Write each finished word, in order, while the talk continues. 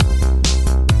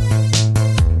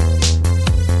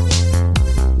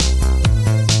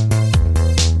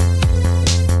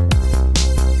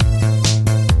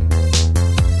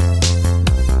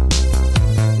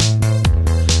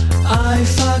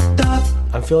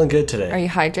feeling good today. Are you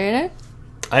hydrated?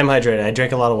 I am hydrated. I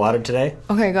drank a lot of water today.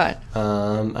 Okay, good.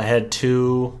 I had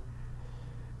two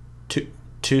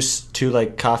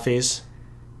like coffees.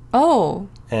 Oh,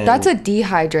 And that's a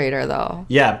dehydrator though.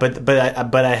 Yeah, but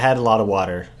I had a lot of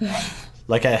water.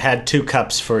 Like I had 2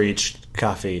 cups for each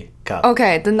coffee cup.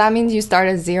 Okay, then that means you start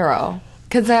at 0.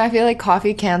 Because then I feel like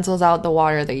coffee cancels out the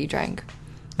water that you drank.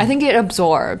 I think it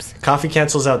absorbs. Coffee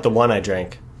cancels out the 1 I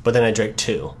drank, but then I drank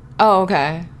 2. Oh,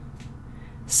 okay.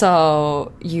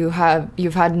 So you've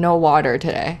had no water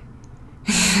today.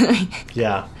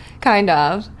 Yeah. Kind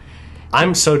of.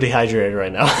 I'm so dehydrated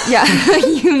right now. Yeah,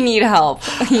 you need help.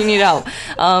 You need help.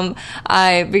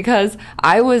 Because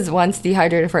I was once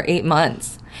dehydrated for 8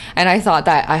 months, and I thought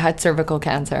that I had cervical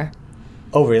cancer.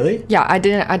 Oh, really? Yeah, I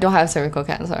don't have cervical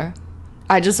cancer.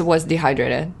 I just was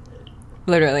dehydrated.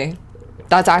 Literally.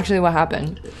 That's actually what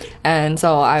happened. And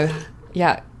so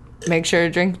make sure to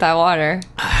drink that water.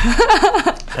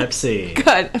 Pepsi.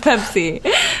 Good, Pepsi.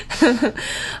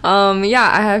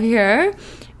 I have here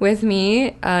with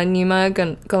me Nima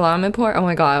Gholamipour. Oh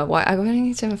my god, why I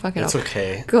need to fucking It's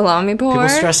okay. Gholamipour. People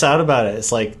stress out about it.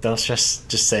 It's like, don't stress,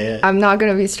 just say it. I'm not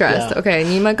gonna be stressed. Yeah. Okay,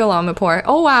 Nima Gholamipour.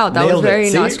 Oh wow, that Nailed was very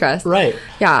it. not stressed. Right.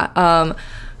 Yeah.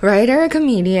 Writer,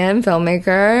 comedian,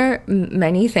 filmmaker,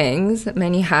 many things,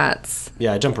 many hats.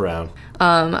 Yeah, I jump around.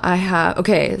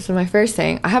 So my first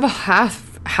thing, I have a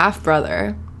half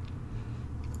brother.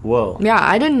 Whoa. Yeah,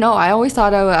 I didn't know. I always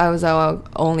thought I was an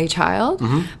only child.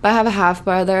 Mm-hmm. But I have a half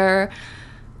brother.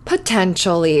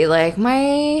 Potentially. Like,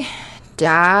 my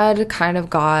dad kind of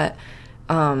got,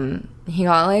 he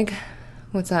got, like,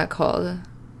 what's that called?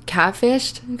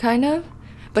 Catfished, kind of?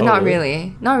 But not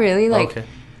really. Not really. Like, okay.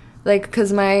 Like,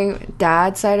 because my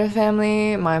dad's side of the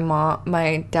family,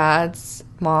 my dad's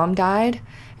mom died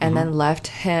and then left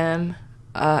him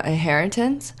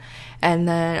inheritance. And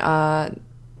then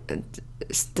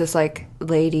this, like,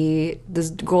 lady, this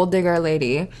gold digger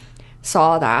lady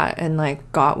saw that and,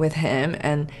 like, got with him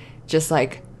and just,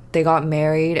 like, they got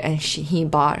married and he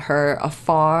bought her a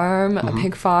farm, a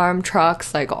pig farm,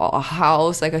 trucks, like, a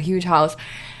house, like, a huge house.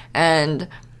 And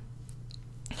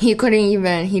he didn't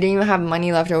even have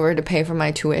money left over to pay for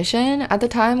my tuition at the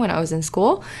time when I was in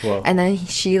school. Whoa. And then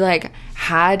she, like,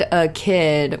 had a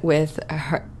kid with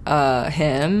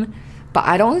him. But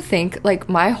I don't think, like,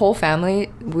 my whole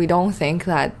family, we don't think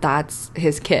that that's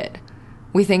his kid.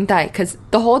 We think that, because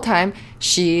the whole time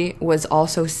she was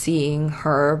also seeing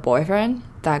her boyfriend,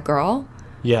 that girl.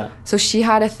 Yeah. So she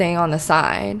had a thing on the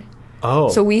side. Oh.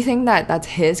 So we think that that's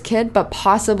his kid, but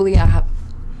possibly I have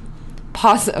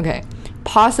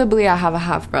a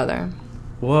half brother.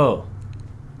 Whoa.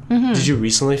 Mm-hmm. Did you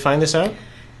recently find this out?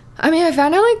 I mean, I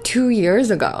found out like 2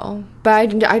 years ago, but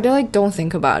I like don't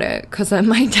think about it because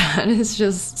my dad is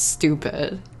just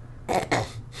stupid.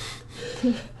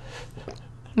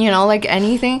 You know, like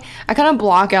anything, I kind of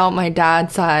block out my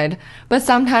dad's side, but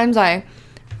sometimes I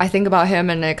think about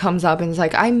him and it comes up and it's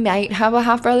like, I might have a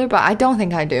half brother, but I don't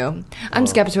think I do. I'm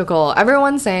skeptical.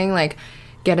 Everyone's saying like,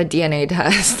 get a DNA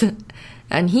test.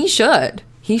 And he should.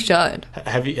 He should.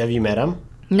 Have you met him?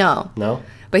 No. No?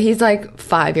 But he's like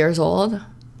 5 years old.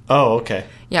 Oh, okay.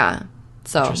 Yeah.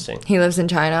 So Interesting. He lives in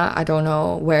China. I don't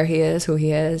know where he is, who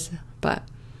he is, but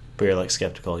you're like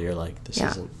skeptical. You're like, this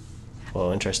isn't.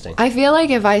 Well, interesting. I feel like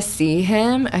if I see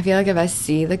him,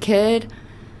 the kid,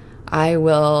 I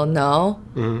will know.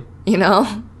 Mm-hmm. You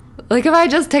know? Like if I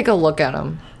just take a look at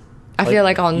him, I feel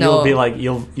like I'll know. You'll be like,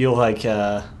 you'll like,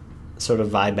 sort of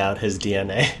vibe out his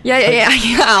DNA. Yeah,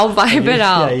 I'll vibe it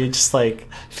out. Yeah, you just like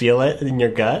feel it in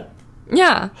your gut.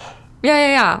 Yeah.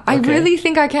 Okay. I really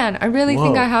think I can. I really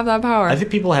think I have that power. I think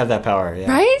people have that power,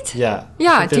 yeah. Right? Yeah.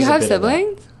 Yeah. Do you have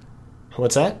siblings?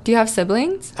 What's that? Do you have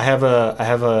siblings? I have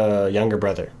a younger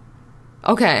brother.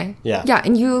 Okay. Yeah. Yeah,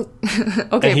 and you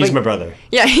okay, and he's my brother.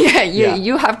 Yeah,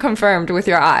 you have confirmed with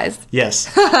your eyes.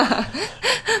 Yes.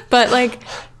 But like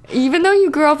even though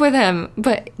you grew up with him,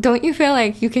 but don't you feel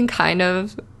like you kind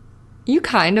of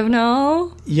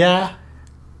know? Yeah.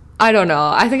 I don't know.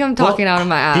 I think I'm talking out of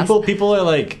my ass. People are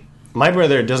like, my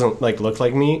brother doesn't like look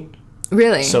like me.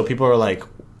 Really? So people are like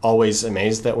always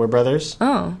amazed that we're brothers.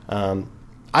 Oh.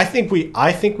 I think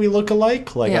we look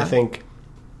alike. Like I think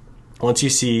once you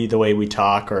see the way we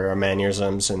talk or our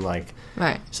mannerisms and like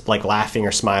like laughing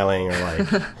or smiling or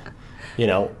like you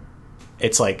know,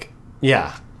 it's like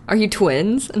Are you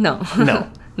twins? No.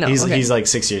 No. He's like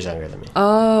 6 years younger than me.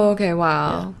 Oh, okay,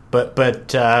 wow. Yeah.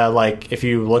 But like if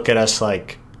you look at us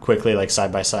like quickly like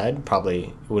side by side,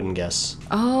 probably wouldn't guess.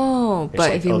 Oh, but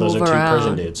like, if you move those are around. 2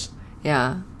 Persian dudes.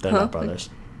 Yeah. They're not brothers.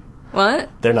 What?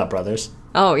 They're not brothers.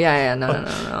 Oh, yeah,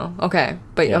 no. Okay.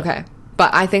 But okay.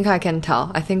 But I think I can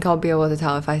tell. I think I'll be able to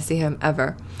tell if I see him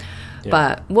ever. Yeah.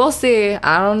 But we'll see.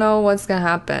 I don't know what's going to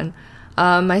happen.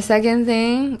 My second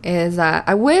thing is that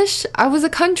I wish I was a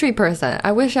country person.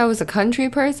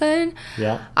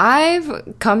 Yeah.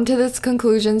 I've come to this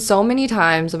conclusion so many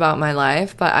times about my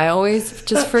life, but I always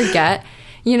just forget,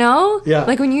 you know? Yeah.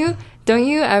 Like don't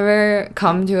you ever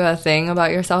come to a thing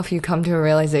about yourself, you come to a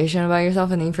realization about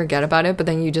yourself and then you forget about it, but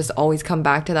then you just always come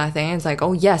back to that thing. It's like,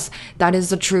 oh yes, that is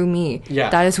the true me. Yeah.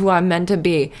 That is who I'm meant to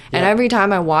be. Yeah. And every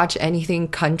time I watch anything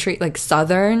country, like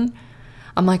Southern,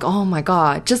 I'm like, oh my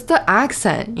God, just the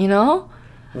accent, you know?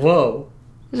 Whoa.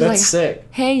 That's like, sick.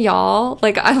 Hey, y'all.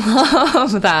 Like, I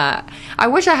love that. I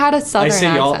wish I had a Southern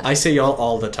accent. I say y'all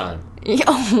all the time.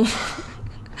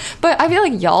 But I feel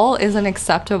like y'all is an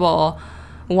acceptable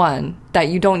one that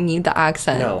you don't need the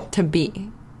accent to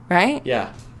be, right?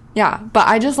 Yeah. Yeah, but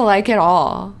I just like it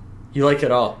all. You like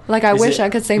it all. Like, I wish I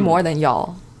could say more than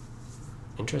y'all.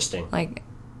 Interesting. Like,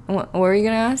 what were you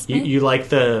gonna ask me? You like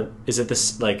the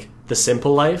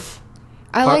simple life?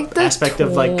 I like the aspect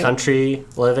of like country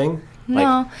living? No,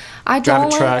 like, I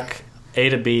don't drive a truck, A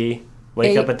to B,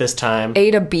 wake up at this time.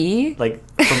 A to B? Like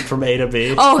from A to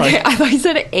B. Oh, okay. Like, I thought you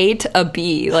said ate a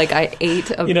bee. Like I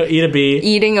ate a... eat a bee.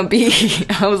 Eating a bee.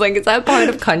 I was like, is that part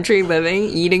of country living?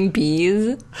 Eating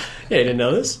bees? Yeah, you didn't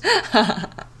know this?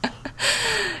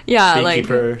 Yeah,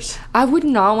 Beekeepers. Like... I would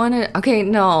not want to... Okay,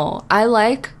 no. I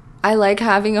like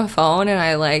having a phone and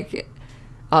I like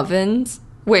ovens.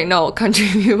 Wait, no. Country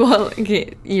people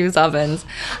use ovens.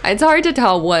 It's hard to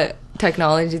tell what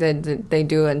technology they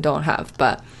do and don't have,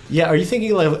 but... Yeah, are you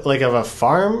thinking like of a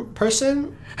farm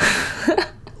person?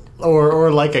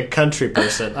 or like a country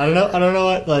person? I don't know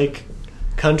what like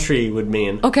country would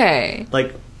mean. Okay.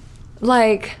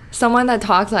 Like someone that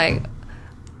talks like,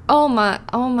 oh my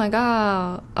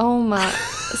God, oh my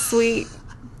sweet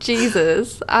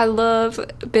Jesus, I love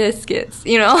biscuits,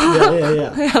 you know?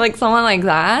 Yeah. Like someone like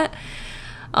that.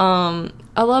 I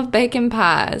love bacon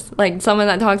pies. Like someone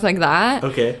that talks like that.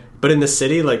 Okay. But in the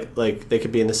city, like they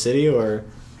could be in the city or...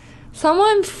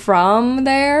 Someone from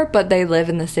there, but they live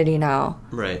in the city now.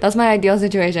 Right. That's my ideal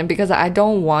situation because I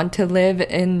don't want to live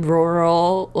in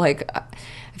rural, like... I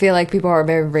feel like people are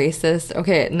very racist.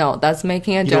 Okay, no, that's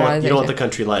making a generalization. You don't want the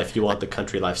country life. You want the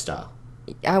country lifestyle.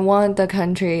 I want the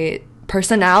country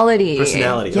personality.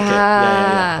 Personality,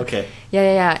 yeah. Okay. Yeah. Okay.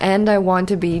 Yeah. And I want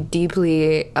to be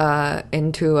deeply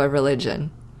into a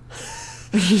religion.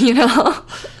 You know?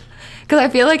 Because I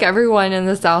feel like everyone in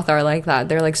the South are like that.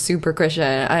 They're like super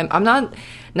Christian. I'm not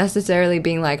necessarily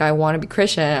being like, I want to be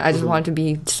Christian. I just want to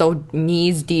be so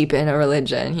knees deep in a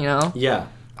religion, you know? Yeah.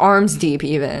 Arms deep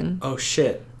even. Oh,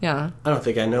 shit. Yeah. I don't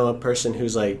think I know a person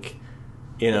who's like,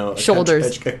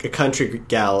 shoulders. A country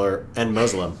gal and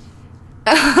Muslim.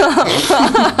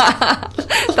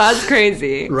 That's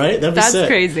crazy. Right? That'd be That's sick.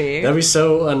 crazy. That'd be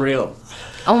so unreal.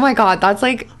 Oh my God. That's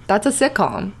a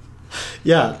sitcom.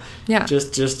 Yeah. Yeah.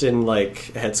 Just in like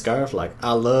a headscarf, like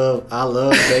I love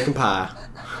bacon pie.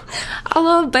 I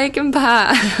love bacon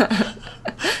pie.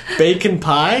 Bacon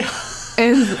pie?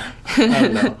 I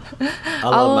don't know.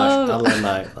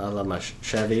 I love my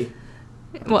Chevy.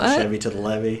 What? Chevy to the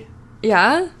levee.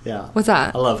 Yeah? Yeah. What's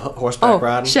that? I love horseback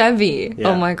riding. Chevy. Yeah.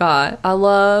 Oh my God. I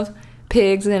love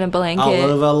pigs in a blanket. I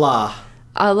love Allah.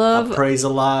 I praise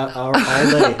Allah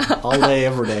all day,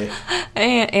 every day.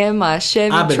 And my Chevy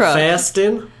truck. I've been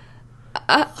fasting.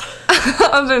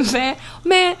 I've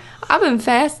been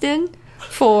fasting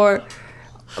for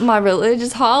my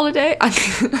religious holiday.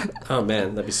 Oh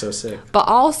man, that'd be so sick. But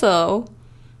also,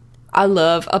 I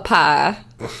love a pie.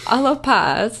 I love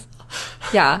pies.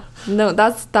 Yeah. No,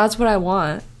 that's what I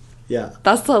want. Yeah.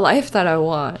 That's the life that I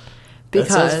want. Because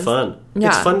that sounds fun. Yeah.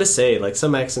 It's fun to say. Like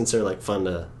some accents are like fun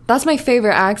to... That's my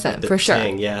favorite accent, for sure.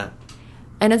 Yeah.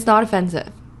 And it's not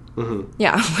offensive. Mm-hmm.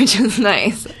 Yeah, which is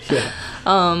nice. Yeah.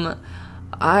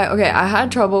 I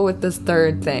had trouble with this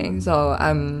third thing, so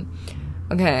I'm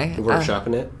okay. You're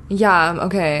workshopping it? Yeah,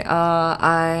 okay.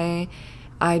 I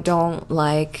don't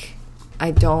like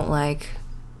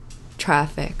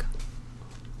traffic.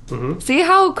 Mm-hmm. See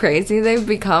how crazy they've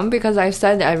become? Because I've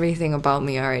said everything about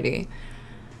me already.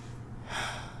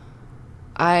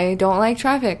 I don't like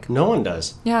traffic. No one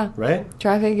does. Yeah. Right?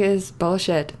 Traffic is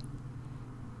bullshit.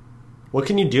 What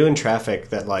can you do in traffic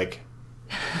that, like,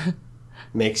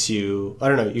 makes you... I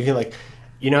don't know. You can, like...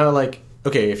 like...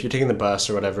 Okay, if you're taking the bus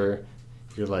or whatever,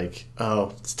 you're like,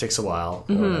 oh, this takes a while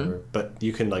or whatever. But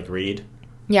you can, like, read.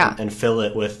 Yeah. And fill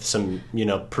it with some,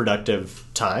 productive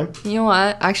time. You know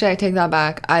what? Actually, I take that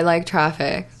back. I like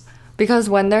traffic. Because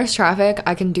when there's traffic,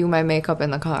 I can do my makeup in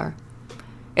the car.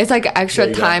 It's like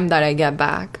extra time that I get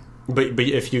back. But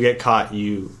if you get caught,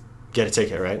 you get a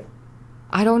ticket, right?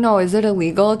 I don't know. Is it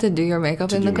illegal to do your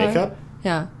makeup in the car? Makeup?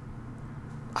 Yeah.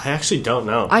 I actually don't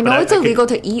know. I know it's illegal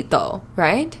to eat, though,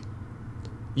 right?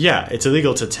 Yeah, it's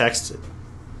illegal to text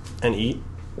and eat.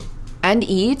 And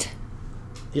eat?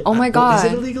 Yeah, oh my god!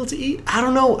 Is it illegal to eat? I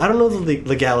don't know. I don't know the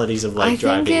legalities of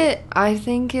driving. I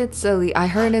think it's illegal. I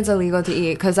heard it's illegal to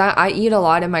eat because I eat a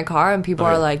lot in my car, and people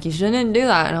are like, "You shouldn't do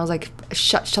that." And I was like,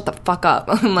 "Shut the fuck up!"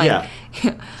 I'm like,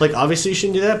 yeah. Like obviously you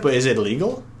shouldn't do that, but is it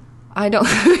illegal? I don't.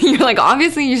 You're like,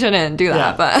 obviously you shouldn't do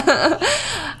that, but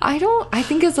I don't. I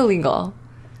think it's illegal.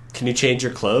 Can you change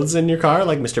your clothes in your car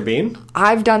like Mr. Bean?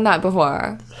 I've done that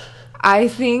before. I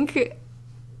think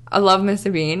I love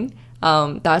Mr. Bean.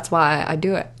 That's why I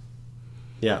do it.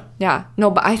 Yeah. Yeah. No,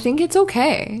 but I think it's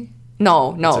okay.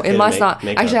 No, it's okay, it must not.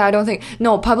 Actually, I don't think.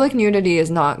 No, public nudity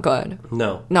is not good.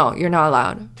 No. No, you're not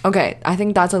allowed. Okay, I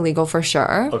think that's illegal for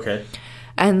sure. Okay.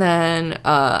 And then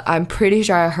I'm pretty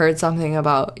sure I heard something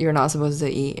about you're not supposed to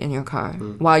eat in your car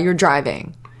while you're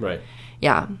driving. Right.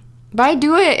 Yeah. But I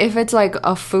do it if it's like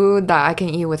a food that I can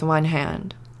eat with one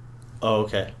hand. Oh,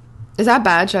 okay. Is that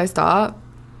bad? Should I stop?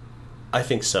 I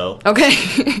think so. Okay.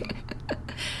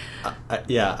 I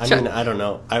mean, I don't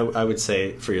know. I would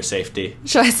say for your safety.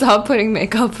 Should I stop putting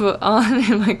makeup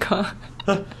on in my car?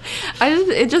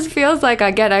 It just feels like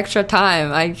I get extra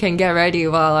time. I can get ready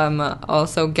while I'm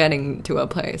also getting to a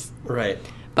place. Right.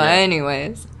 But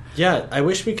anyways. Yeah, I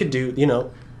wish we could do,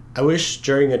 I wish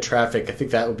during a traffic, I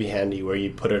think that would be handy where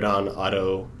you put it on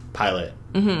autopilot.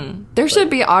 Mm-hmm. There should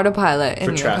be autopilot in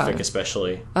your car. For traffic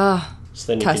especially. So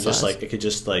then you can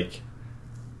just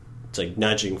it's like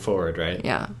nudging forward, right?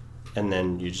 Yeah. And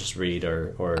then you just read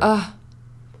or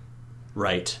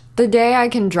write. The day I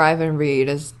can drive and read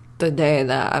is the day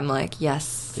that I'm like,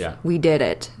 yes, we did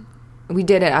it. We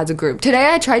did it as a group.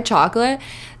 Today I tried chocolate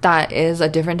that is a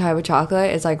different type of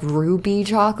chocolate. It's like ruby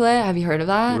chocolate. Have you heard of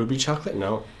that? Ruby chocolate?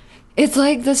 No. It's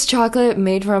like this chocolate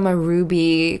made from a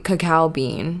ruby cacao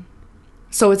bean.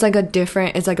 So it's like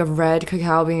it's like a red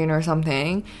cacao bean or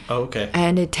something. Oh, okay.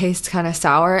 And it tastes kind of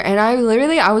sour. And I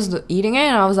was eating it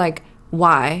and I was like,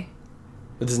 why?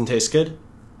 It doesn't taste good?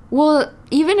 Well,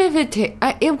 even if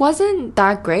it wasn't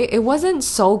that great. It wasn't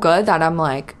so good that I'm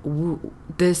like,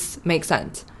 this makes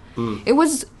sense.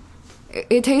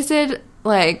 It tasted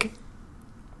like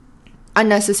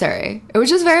unnecessary. It was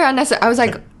just very unnecessary. I was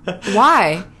like,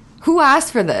 why? Who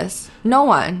asked for this? No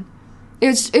one.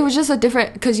 It was just a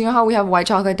different, because you know how we have white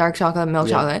chocolate, dark chocolate, milk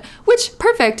chocolate, which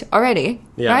perfect already,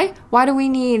 right? Why do we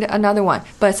need another one?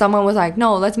 But someone was like,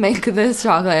 no, let's make this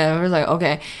chocolate. And I was like,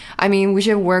 okay. I mean, we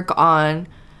should work on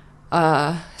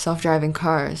self-driving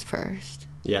cars first.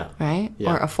 Yeah. Right?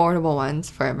 Yeah. Or affordable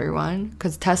ones for everyone.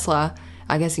 Because Tesla,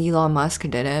 I guess Elon Musk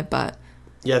did it, but...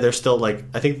 Yeah, they're still I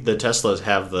think the Teslas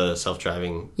have the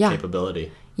self-driving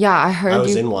capability. Yeah, I heard I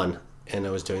was in one, and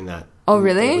I was doing that. Oh,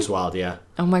 really? It was wild, yeah.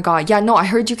 Oh my god. Yeah, no, I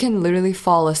heard you can literally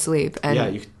fall asleep. And yeah,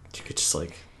 you could just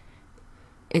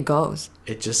it goes.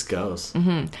 It just goes.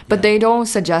 Mm-hmm. But they don't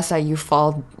suggest that you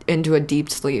fall into a deep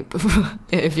sleep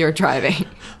if you're driving.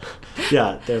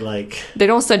 Yeah, they're like... They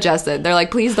don't suggest it. They're like,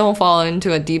 please don't fall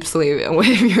into a deep sleep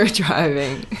when you're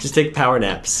driving. Just take power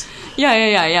naps.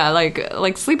 Yeah.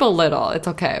 Like sleep a little. It's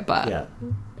okay, but... Yeah.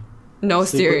 No,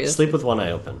 serious. Sleep with one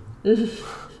eye open.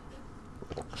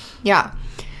 Yeah.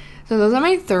 So those are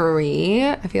my 3.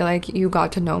 I feel like you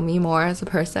got to know me more as a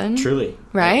person. Truly.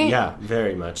 Right? Yeah,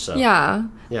 very much so. Yeah.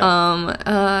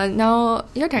 Now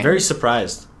your turn. Very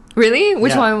surprised. Really?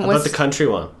 Which one was... About the country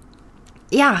one.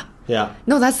 Yeah. Yeah.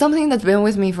 No, that's something that's been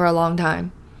with me for a long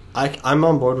time. I'm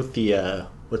on board with the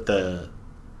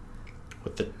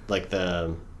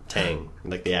tang,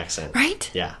 like the accent.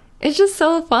 Right? Yeah. It's just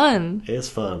so fun. It is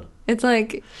fun. It's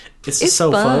like... It's just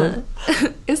so fun.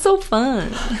 It's so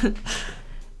fun.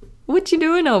 What you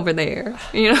doing over there?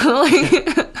 You know,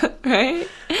 right?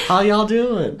 How y'all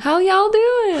doing?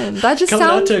 That just coming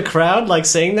out to a crowd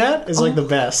saying that is the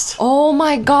best. Oh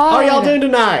my god! How y'all doing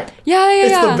tonight? Yeah.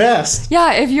 It's the best.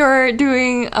 Yeah, if you're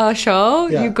doing a show,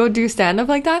 you go do stand up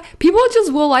like that. People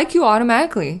just will like you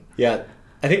automatically. Yeah,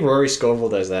 I think Rory Scovel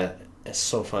does that. It's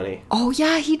so funny. Oh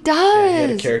yeah, he does. Yeah, he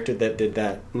had a character that did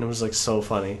that, and it was so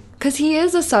funny. 'Cause he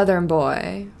is a Southern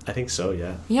boy. I think so.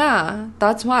 Yeah. Yeah,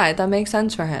 that's why. That makes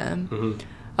sense for him. Mm-hmm.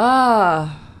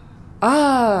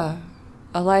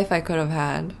 A life I could have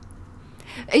had.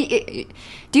 Do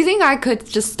you think I could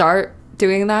just start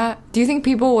doing that? Do you think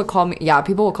people would call me? Yeah,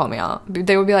 people would call me out.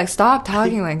 They would be like, "Stop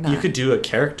talking like that." You could do a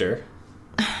character.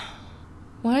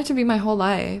 Want it to be my whole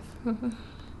life.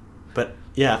 But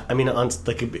yeah, I mean,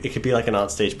 it could be like an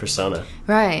onstage persona.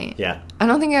 Right. Yeah. I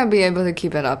don't think I'd be able to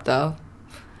keep it up though.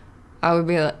 I would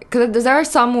be like, because there are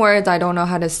some words I don't know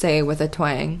how to say with a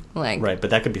twang, like right, but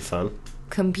that could be fun.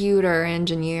 Computer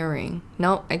engineering.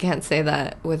 No, I can't say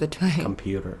that with a twang.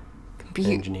 Computer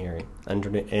engineering.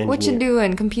 Engineer. What you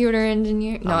doing, computer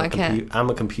engineer? No, I can't. I'm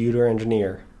a computer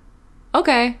engineer.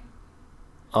 Okay.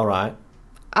 All right.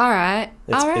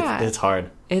 It's hard.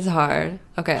 It's hard.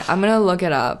 Okay, I'm gonna look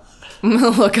it up. I'm gonna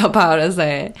look up how to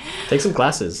say it. Take some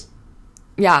classes.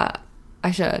 Yeah,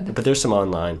 I should. But there's some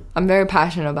online. I'm very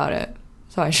passionate about it,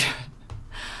 so I should.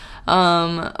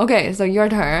 Okay, so your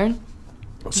turn.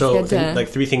 So, like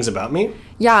 3 things about me?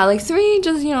 Yeah, like 3,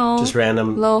 just, just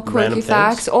random little quirky random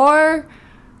facts, or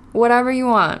whatever you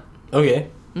want. Okay.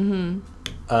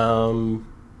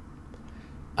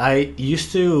 I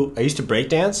used to break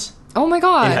dance. Oh my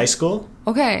god. In high school.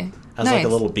 Okay. I was like a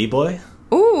little b-boy.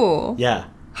 Ooh. Yeah.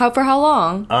 For how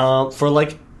long?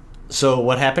 So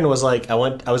what happened was like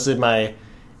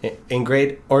in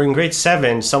grade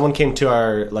 7, someone came to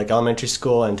our like elementary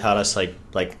school and taught us like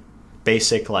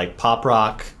basic like pop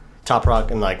rock, top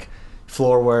rock, and like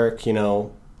floor work,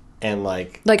 and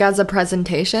like as a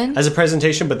presentation.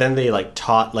 But then they like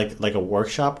taught like a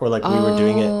workshop, or like we were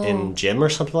doing it in gym or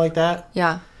something like that.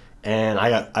 Yeah. And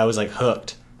I was like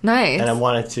hooked. Nice. And I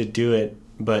wanted to do it,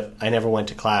 but I never went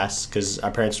to class because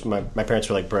my parents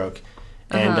were like broke,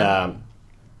 and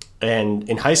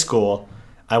in high school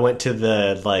I went to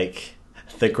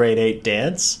the grade 8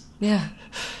 dance. Yeah.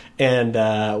 And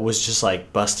was just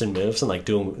like busting moves and like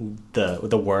doing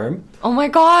the worm. Oh my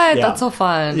god, that's so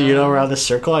fun. Around the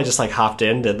circle, I just like hopped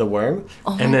in, did the worm.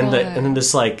 Oh my and then god. And then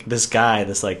this guy,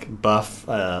 this like buff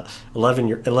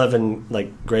 11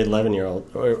 like grade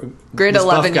 11-year-old, or grade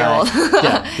 11-year-old.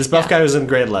 Yeah, this buff guy was in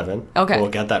grade 11. Okay. Well,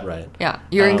 got that right. Yeah,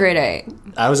 you're in grade 8.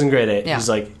 I was in grade 8. Yeah. He's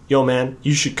like, "Yo man,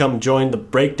 you should come join the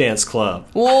breakdance club."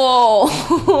 Whoa.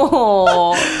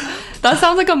 That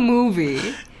sounds like a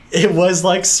movie. It was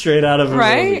like straight out of a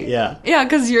movie. Yeah. Yeah,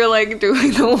 because you're like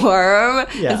doing the worm,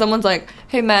 and someone's like,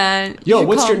 "Hey man, yo,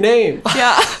 what's your name?"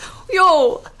 Yeah.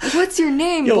 Yo, what's your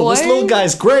name, yo, boy? This little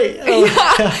guy's great.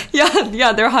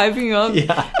 Yeah, they're hyping you up.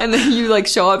 Yeah. And then you like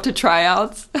show up to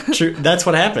tryouts. True. That's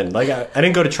what happened. Like I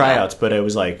didn't go to tryouts, but it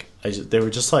was like they were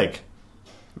just like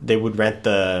they would rent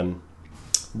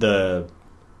the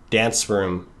dance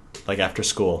room like after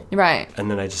school. Right. And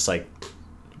then I just like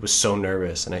was so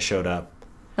nervous, and I showed up.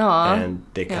 Aww. And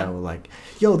they kind of were like,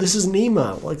 "Yo, this is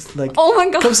Nima. Like, oh my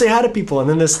god, come say hi to people." And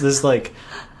then this like,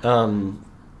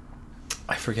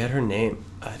 I forget her name.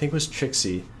 I think it was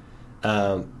Trixie.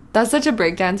 That's such a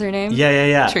breakdancer name.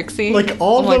 Yeah. Trixie. Like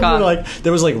all of them were like,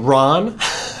 there was like Ron.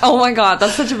 Oh my god,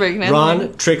 that's such a breakdancer Ron,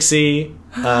 name. Trixie.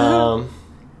 Oh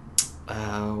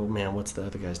man, what's the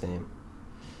other guy's name?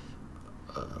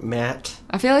 Matt.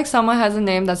 I feel like someone has a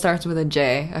name that starts with a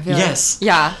J. I feel yes.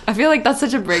 I feel like that's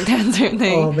such a breakdancer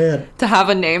thing. Oh man. To have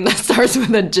a name that starts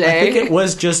with a J. I think it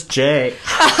was just J.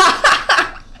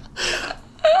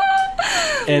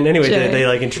 And anyway, they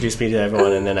like introduced me to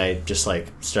everyone, and then I just like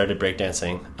started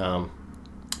breakdancing.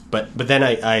 But then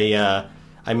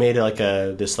I made like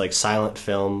this like silent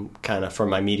film kind of for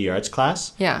my media arts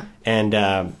class. Yeah. And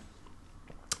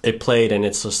it played, and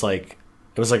it's just like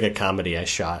it was like a comedy I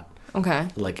shot. Okay.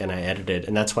 Like, and I edited,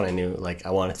 and that's when I knew like I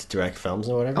wanted to direct films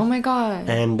or whatever. Oh my god.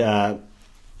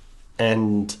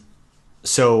 And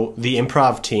so the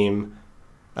improv team,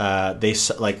 they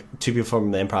like 2 people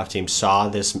from the improv team saw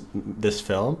this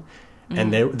film,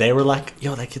 and they were like,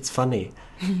 "Yo, that kid's funny,"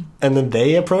 and then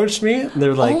they approached me. And they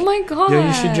were like, "Oh my god, yo,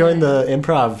 you should join the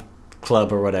improv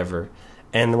club or whatever."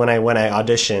 And when I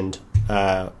auditioned,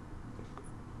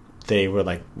 they were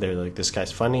like, "This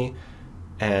guy's funny,"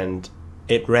 and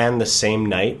it ran the same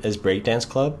night as Breakdance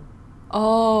Club.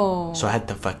 Oh. So I had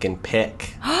to fucking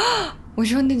pick.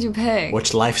 Which one did you pick?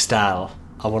 Which lifestyle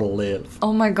I want to live.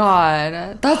 Oh my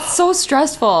god. That's so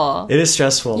stressful. It is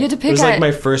stressful. You had to pick. It was like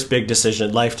my first big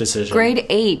decision, life decision. Grade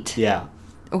 8. Yeah.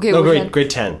 Okay. No, grade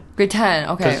 10. Grade 10,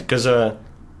 okay. Because,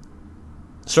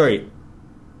 sorry.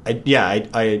 I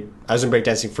was in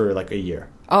breakdancing for like a year.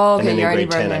 Oh, okay. And then in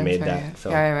grade 10 I made that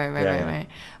film. Right.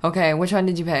 Okay, which one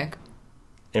did you pick?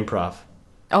 Improv.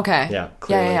 Okay. Yeah,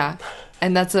 clearly. Yeah.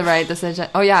 And that's the right decision.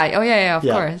 Oh yeah, of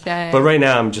course. Yeah. But right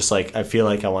now I'm just like, I feel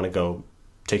like I want to go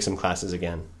take some classes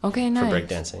again. Okay, nice. For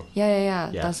breakdancing. Yeah.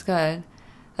 That's good.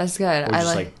 Or just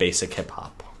like basic hip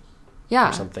hop.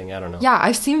 Yeah. Or something, I don't know. Yeah,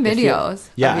 I've seen videos.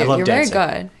 I love You're dancing. You're very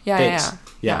good. Thanks.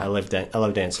 Yeah. I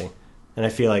love dancing. And I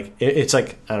feel like, it's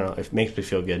like, I don't know, it makes me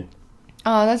feel good.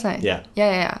 Oh, that's nice.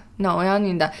 Yeah. No, we don't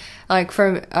need that. Like,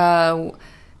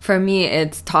 for me,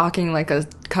 it's talking like a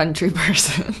country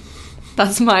person.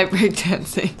 That's my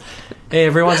breakdancing. Hey,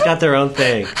 everyone's got their own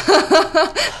thing.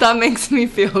 That makes me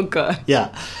feel good. Yeah.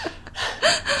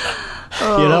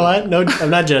 You know what? No, I'm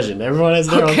not judging. Everyone has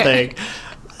their own thing.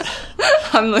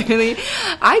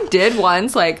 I did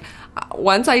once,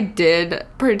 once I did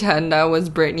pretend I was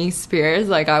Britney Spears,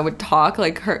 like I would talk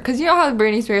like her, because you know how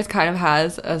Britney Spears kind of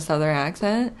has a southern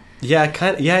accent? Yeah,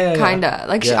 kind of.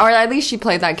 Like, or at least she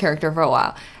played that character for a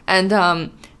while. And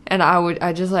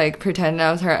I just like pretended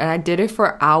I was her, and I did it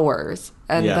for hours.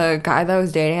 And the guy that I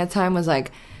was dating at the time was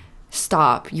like,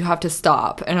 stop, you have to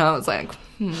stop. And I was like,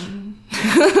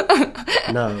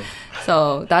 No.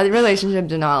 So that relationship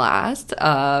did not last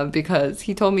because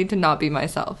he told me to not be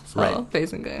myself. So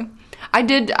basically, I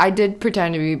did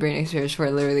pretend to be Britney Spears for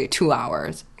literally 2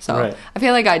 hours. So I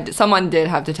feel like someone did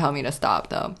have to tell me to stop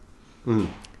though.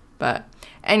 But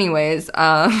anyways,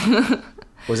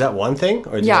 was that one thing,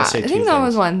 or did you say two things? I think that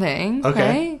was one thing.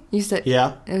 Okay, right? You said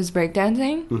it was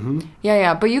breakdancing.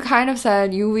 Yeah. But you kind of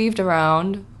said you weaved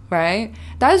around. Right?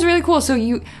 That is really cool. So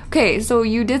you did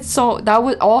that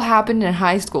would all happen in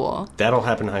high school. That all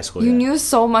happened in high school. You knew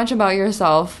so much about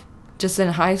yourself just in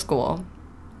high school.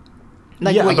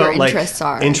 Like what your interests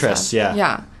are. Interests, yeah.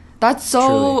 Yeah. That's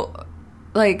so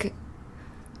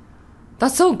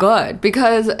that's so good,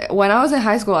 because when I was in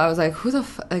high school I was like, who the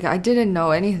I didn't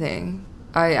know anything.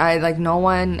 I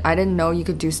didn't know you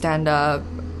could do stand up.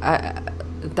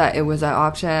 That it was an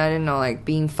option. I didn't know like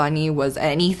being funny was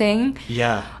anything.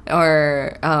 Yeah.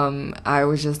 Or I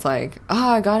was just like,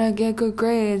 I gotta get good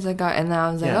grades. And then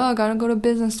I was like, I gotta go to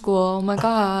business school. Oh my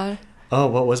god. Oh,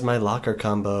 what was my locker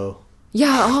combo?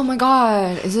 Yeah. Oh my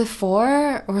god. Is it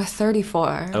 4 or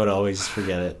 34? I would always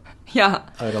forget it. Yeah.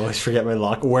 I would always forget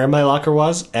where my locker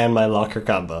was and my locker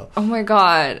combo. Oh my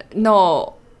god.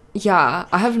 No. Yeah.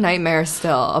 I have nightmares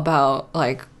still about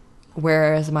like,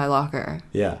 where is my locker?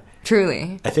 Yeah.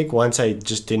 Truly. I think once I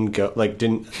just didn't go, I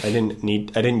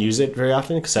didn't use it very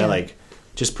often because I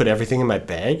just put everything in my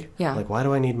bag. Yeah. Like, why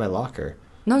do I need my locker?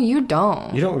 No, you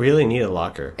don't. You don't really need a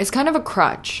locker. It's kind of a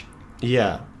crutch.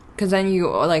 Yeah. Because then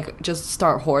you just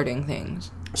start hoarding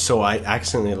things. So I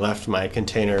accidentally left my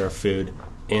container of food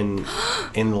in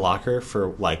the locker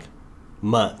for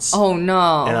months. Oh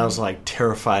no. And I was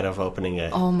terrified of opening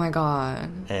it. Oh my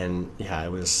god. And yeah, it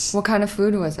was... What kind of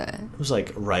food was it? It was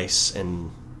rice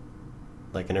and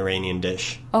an Iranian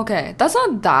dish. Okay, that's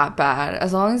not that bad.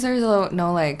 As long as there's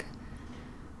no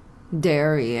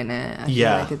dairy in it, I feel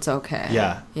like it's okay.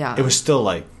 Yeah. Yeah. It was still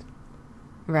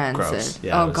rancid. Gross.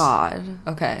 Yeah, God.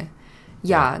 Okay.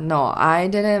 Yeah, no, I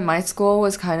didn't. My school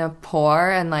was kind of poor,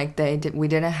 and we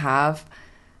didn't have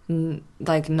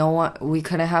no one. We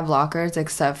couldn't have lockers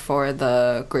except for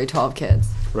the grade 12 kids.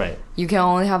 Right. You can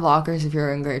only have lockers if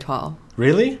you're in grade 12.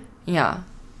 Really? Yeah.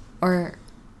 Or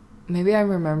maybe I'm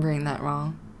remembering that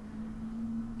wrong.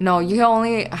 No, you can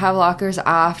only have lockers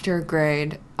after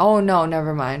grade. Oh no,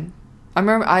 never mind. I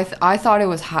remember. I thought it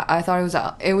was.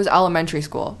 It was elementary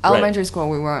school. Elementary school,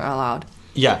 we weren't allowed.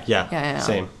 Yeah.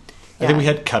 Same. I think we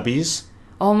had cubbies.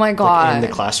 Oh my god. In the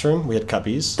classroom, we had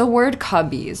cubbies. The word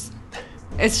cubbies.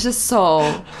 It's just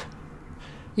so.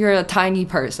 You're a tiny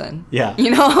person. Yeah.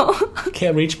 You know.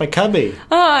 Can't reach my cubby.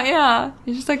 Yeah.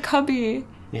 You're just like cubby.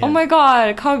 Yeah. Oh my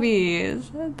god,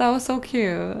 cubbies. That was so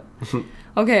cute.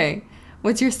 Okay,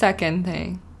 what's your second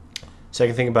thing?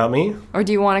 Second thing about me? Or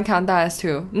do you want to count that as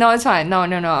 2? No, it's fine. No.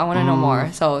 I want to know more.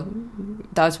 So,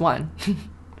 that's 1.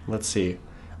 Let's see.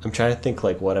 I'm trying to think,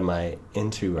 what am I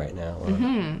into right now? Or,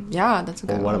 yeah, that's a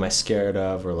good one. Or what am I scared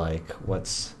of? Or,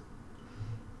 what's...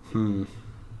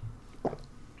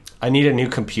 I need a new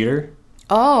computer.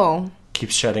 Oh.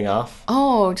 Keeps shutting off.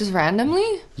 Oh, just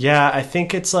randomly? Yeah, I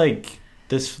think it's,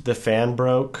 the fan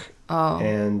broke. Oh.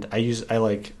 And I use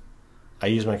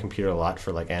my computer a lot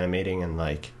for, animating and,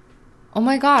 oh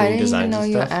my god, I didn't even know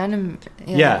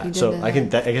you so I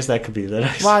guess that could be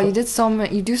that. Wow, you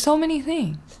do so many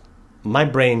things. My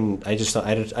brain, I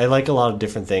like a lot of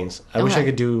different things. I wish I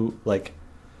could do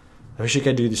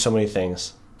so many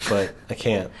things, but I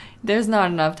can't. There's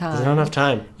not enough time. There's not enough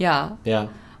time. Yeah. Yeah.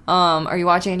 Are you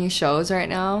watching any shows right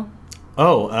now?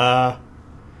 Oh,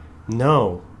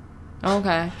 no.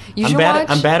 Okay. I'm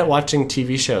bad at watching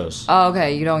TV shows. Oh,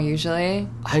 okay. You don't usually?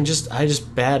 I'm just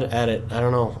bad at it. I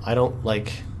don't know. I don't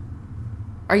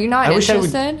Are you not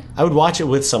interested? I would watch it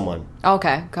with someone.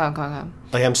 Okay. Come.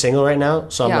 I'm single right now,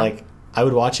 so I'm I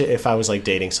would watch it if I was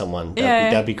dating someone.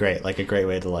 That'd be great. A great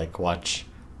way to watch.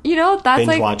 You know, that's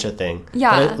binge watch a thing.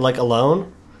 Yeah. But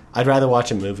alone, I'd rather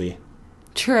watch a movie.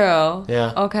 True.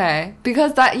 Yeah. Okay.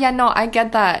 Because I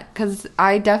get that. Because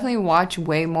I definitely watch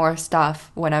way more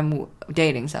stuff when I'm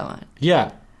dating someone.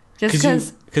 Yeah. Just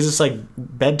because... Because it's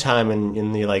bedtime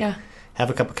and you have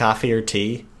a cup of coffee or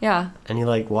tea. Yeah. And you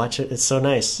watch it. It's so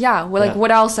nice. Yeah. Well,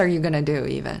 what else are you going to do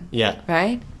even? Yeah.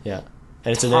 Right? Yeah.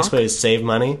 And it's a nice way to save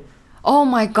money. Oh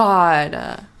my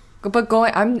god. But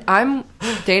I'm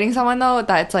dating someone though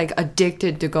that's like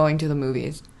addicted to going to the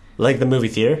movies. Like the movie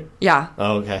theater? Yeah.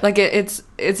 Oh, okay. Like it's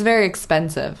very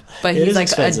expensive, but he's like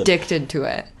expensive. Addicted to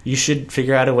it. You should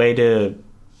figure out a way to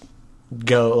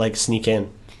go like sneak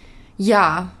in.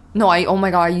 Yeah. No, oh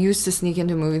my god, I used to sneak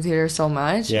into movie theaters so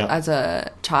much as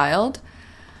a child.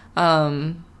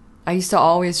 I used to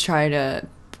always try to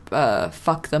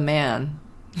fuck the man,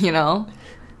 you know?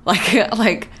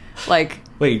 Like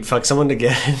wait, fuck someone to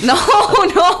get in? No.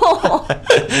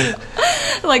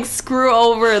 Like screw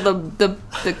over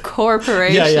the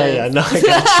corporation. Yeah. No, I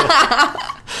gotcha.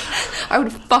 I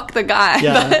would fuck the guy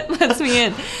that lets me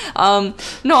in.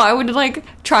 No, I would like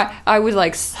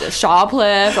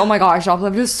shoplift. Oh my god, I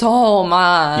shoplifted so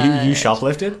much. You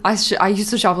shoplifted? I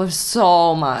used to shoplift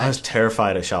so much. I was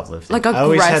terrified of shoplifting. Like I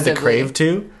always had the crave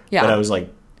to, but I was like,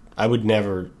 I would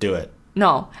never do it.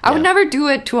 No, I would never do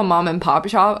it to a mom and pop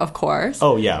shop, of course.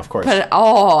 Oh yeah, of course. But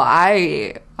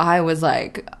I was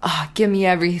like, give me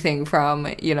everything from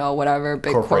whatever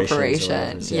big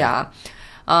corporation. Yeah.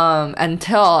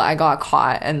 Until I got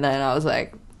caught, and then I was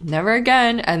like, never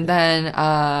again. And then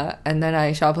I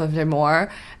shoplifted more,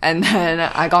 and then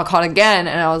I got caught again,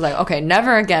 and I was like, okay,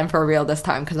 never again for real this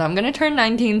time, because I'm gonna turn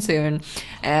 19 soon,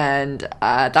 and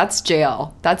that's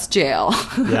jail. That's jail.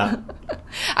 Yeah.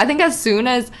 I think as soon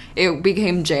as it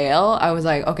became jail, I was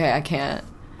like, okay, I can't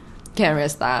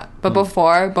risk that. But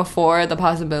before the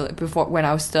possibility, before when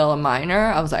I was still a minor,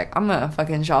 I was like, I'm gonna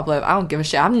fucking shoplift. I don't give a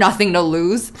shit. I have nothing to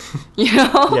lose, you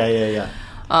know? Yeah.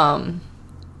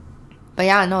 But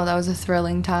yeah, no, that was a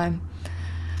thrilling time.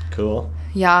 Cool.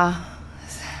 Yeah.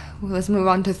 Let's move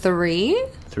on to 3.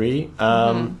 3.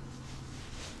 I'm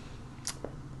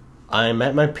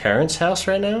at my parents' house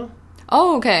right now.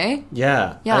 Oh, okay.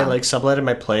 Yeah. I like subletted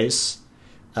my place.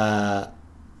 I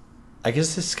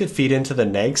guess this could feed into the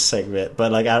next segment,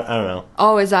 but like I don't know.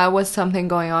 Oh, is that what's something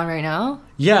going on right now?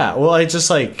 Yeah. Well, I just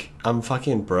like I'm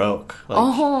fucking broke. Like,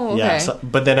 okay. Yeah.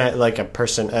 But then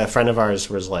a friend of ours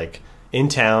was like in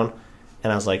town,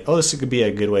 and I was like, oh, this could be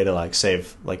a good way to like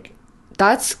save like.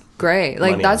 That's great.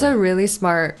 Like that's a really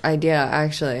smart idea,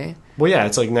 actually. Well, yeah,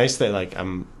 it's like nice that like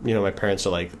my parents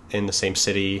are like in the same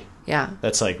city. Yeah.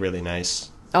 That's like really nice.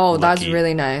 Oh, that's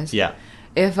really nice. Yeah.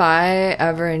 If I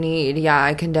ever need,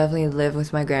 I can definitely live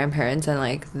with my grandparents, and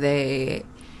like it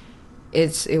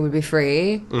would be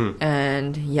free.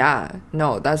 And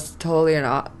no, that's totally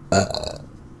not.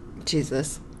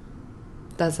 Jesus,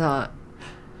 that's not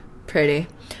pretty.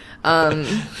 But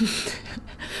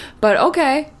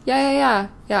okay, yeah.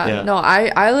 No,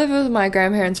 I lived with my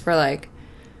grandparents for like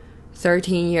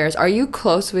 13 years. Are you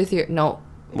close with your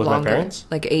with longer, my parents?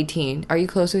 Like 18. Are you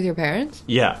close with your parents?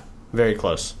 Yeah, very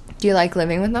close. Do you like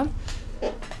living with them?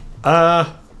 I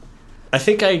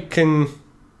think I can.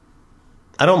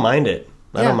 I don't mind it.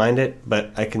 I don't mind it,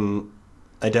 but I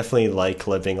definitely like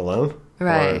living alone.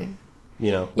 Right.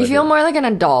 Or, you feel more like an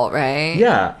adult, right?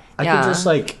 Yeah. I can just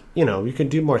like, you can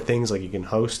do more things. Like you can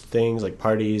host things like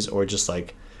parties, or just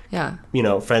like,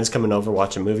 friends coming over,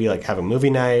 watch a movie, like have a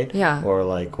movie night. Yeah. Or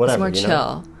like whatever. It's more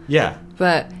chill. Yeah.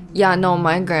 But no,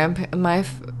 my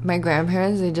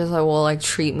grandparents, they just will like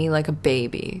treat me like a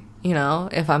baby,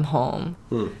 if I'm home.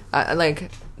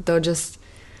 They'll just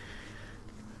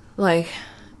like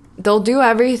they'll do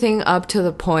everything up to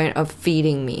the point of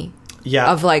feeding me. Yeah.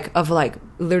 Of like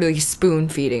literally spoon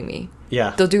feeding me.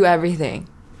 Yeah. They'll do everything.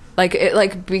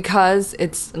 Because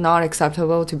it's not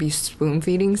acceptable to be spoon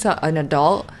feeding an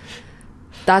adult.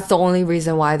 That's the only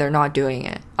reason why they're not doing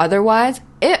it. Otherwise,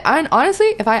 and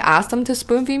honestly, if I asked them to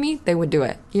spoon feed me, they would do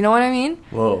it. You know what I mean?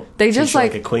 Whoa. They just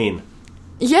like a queen.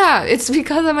 Yeah, it's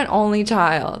because I'm an only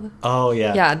child. Oh,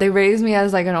 yeah. Yeah, they raised me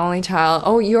as like an only child.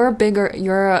 Oh, you're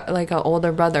like an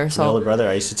older brother. So my older brother,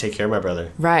 I used to take care of my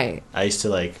brother. Right. I used to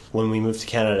like, when we moved to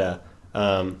Canada,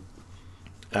 my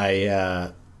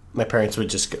parents would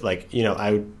just like,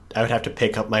 I would have to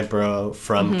pick up my bro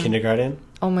from kindergarten.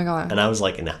 Oh my god. And I was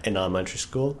like in elementary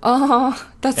school. Oh,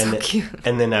 that's so cute.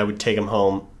 And then I would take him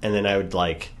home, and then I would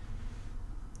like,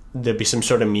 there'd be some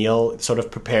sort of meal sort of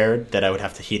prepared that I would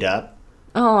have to heat up.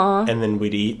 Oh. And then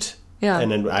we'd eat. Yeah.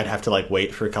 And then I'd have to like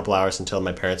wait for a couple hours until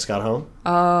my parents got home.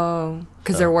 Oh,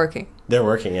 because they're working. They're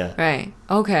working, yeah. Right.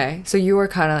 Okay. So you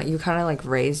kind of like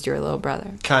raised your little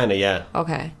brother. Kind of, yeah.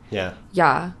 Okay. Yeah.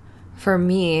 Yeah. For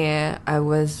me, I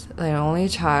was an only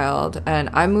child, and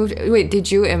I moved. Wait,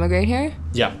 did you immigrate here?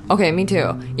 Yeah. Okay, me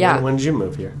too. Yeah. When did you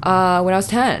move here? When I was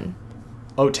 10.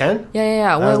 Oh, 10?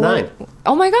 Yeah. I was 9.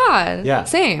 Oh my god. Yeah.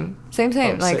 Same. Oh, same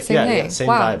thing. Yeah, same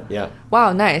wow. vibe. Yeah.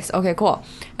 Wow, nice. Okay, cool.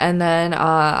 And then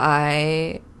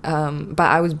I but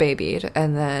I was babied,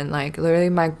 and then like literally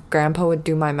my grandpa would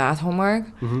do my math homework.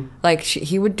 Like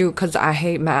he would do, because I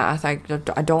hate math. I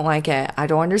don't like it. I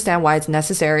don't understand why it's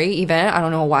necessary even. I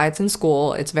don't know why it's in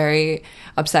school. It's very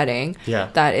upsetting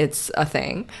that it's a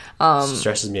thing.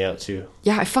 Stresses me out too.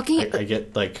 Yeah, I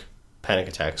get like panic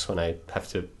attacks when I have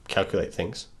to calculate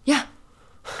things. Yeah.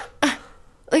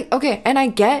 Like, okay, and I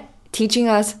get teaching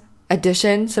us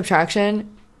addition,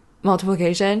 subtraction,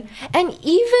 multiplication, and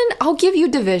even I'll give you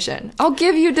division.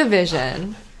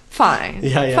 Fine.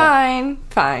 Yeah.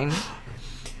 Fine.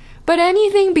 But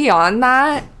anything beyond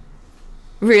that,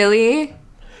 really?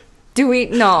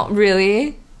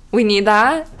 Really? We need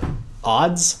that?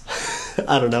 Odds?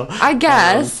 I don't know. I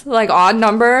guess like odd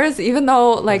numbers, even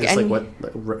though like like what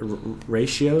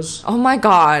ratios? Oh my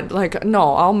god! Like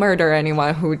no, I'll murder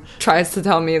anyone who tries to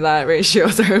tell me that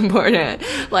ratios are important.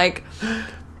 Like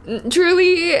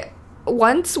truly,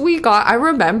 once I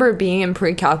remember being in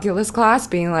pre-calculus class,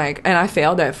 being like, and I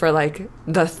failed it for like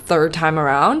the third time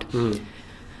around.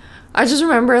 I just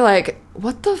remember like,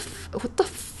 what the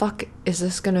fuck is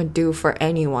this gonna do for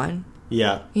anyone?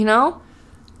 Yeah, you know.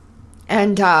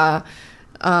 And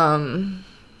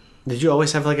did you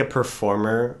always have like a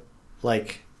performer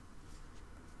like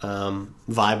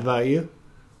vibe about you?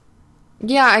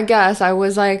 Yeah, I guess I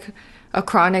was like a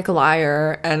chronic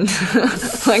liar, and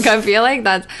like I feel like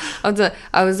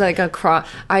I was like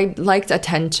I liked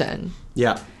attention.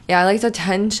 Yeah, I liked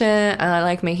attention, and I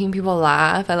like making people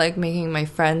laugh. I like making my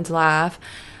friends laugh.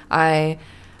 I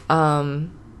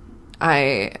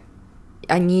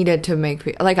needed to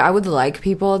make like I would like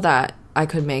people that I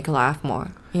could make laugh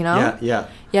more, you know? Yeah.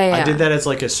 I did that as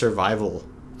like a survival.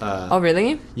 Oh,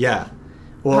 really? Yeah.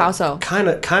 Well, how so? Kind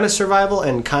of survival,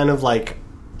 and kind of like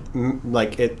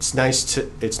it's nice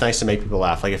to make people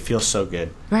laugh. Like it feels so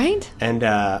good, right? And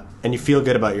you feel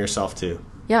good about yourself too.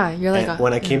 Yeah, you're like.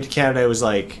 When I came to Canada, it was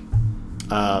like,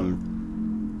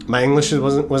 my English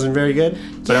wasn't very good,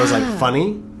 but I was like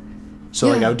funny. So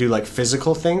like I would do like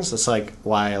physical things. That's like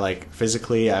why like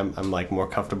physically I'm like more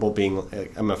comfortable being.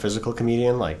 I'm a physical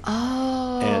comedian, like.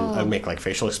 Oh. And I'd make like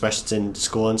facial expressions in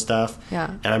school and stuff. Yeah.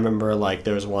 And I remember like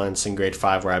there was once in grade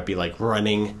 5 where I'd be like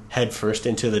running headfirst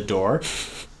into the door,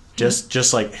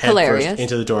 just like headfirst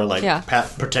into the door, like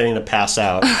pretending to pass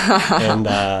out, and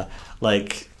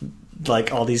like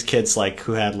all these kids like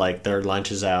who had like their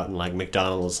lunches out and like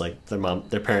McDonald's, like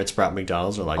their parents brought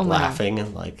McDonald's, are like laughing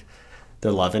and like.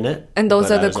 They're loving it. And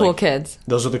those are the cool kids.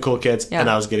 Those are the cool kids. Yeah. And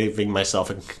I was giving myself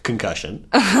a concussion.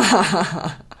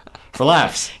 For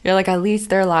laughs. You're like, at least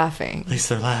they're laughing. At least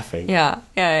they're laughing. Yeah.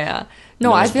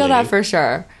 No, I feel that for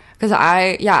sure. Because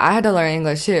I had to learn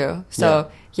English too.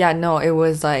 So, it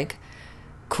was like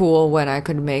cool when I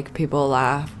could make people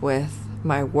laugh with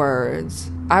my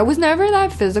words. I was never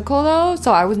that physical though.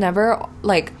 So I was never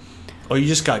like... Oh, you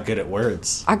just got good at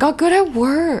words. I got good at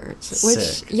words.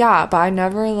 Sick. But I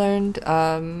never learned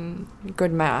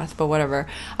good math, but whatever.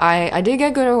 I did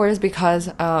get good at words because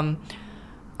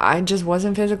I just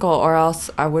wasn't physical, or else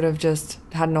I would have just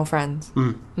had no friends.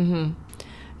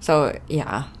 So,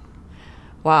 yeah.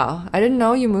 Wow. I didn't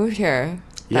know you moved here.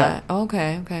 Yeah.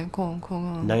 Okay, cool.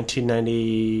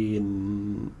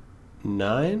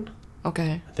 1999?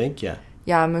 Okay. I think, yeah.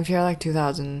 Yeah, I moved here like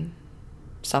 2000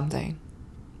 something.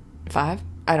 5?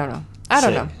 I don't know.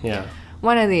 Yeah.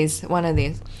 One of these. All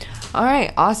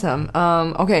right, awesome.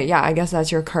 Okay, yeah, I guess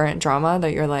that's your current drama,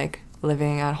 that you're like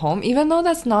living at home, even though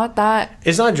that's not that.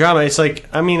 It's not drama. It's like,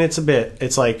 I mean, it's a bit.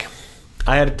 It's like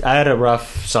I had a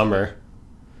rough summer.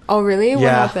 Oh, really? What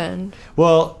happened?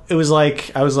 Well, it was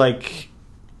like I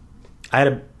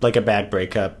had a bad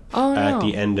breakup at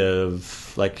the end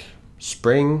of like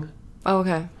spring. Oh,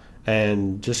 okay.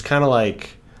 And just kind of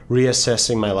like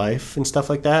reassessing my life and stuff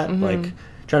like that, like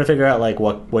trying to figure out like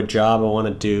what job I want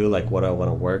to do, like what I want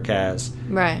to work as,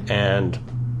 right? And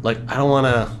like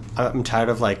I'm tired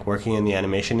of like working in the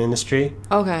animation industry.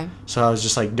 Okay. So I was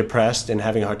just like depressed and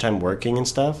having a hard time working and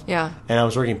stuff. Yeah. And I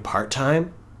was working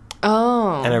part-time.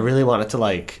 Oh. And I really wanted to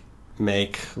like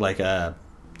make like a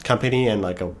company and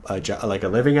like a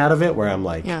living out of it, where I'm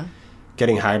like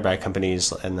getting hired by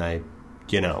companies, and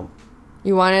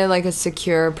you wanted like a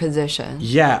secure position.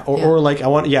 Yeah, or like I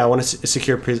want a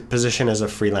secure position as a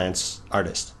freelance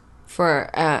artist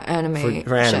for animating.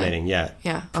 For animating, yeah.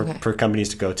 Yeah. Okay. For companies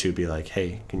to go to, be like,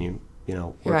 hey, can you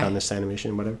work on this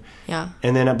animation, whatever. Yeah.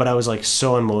 And then, but I was like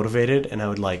so unmotivated, and I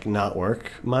would like not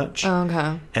work much.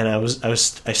 Okay. And I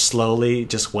slowly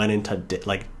just went into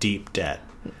deep debt.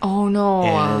 Oh no.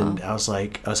 And I was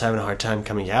having a hard time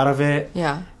coming out of it.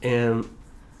 Yeah. And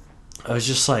I was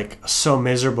just like so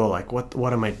miserable. Like,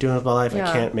 what am I doing with my life? Yeah.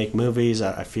 I can't make movies.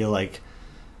 I feel like,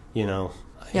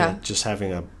 Yeah. Just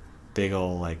having a big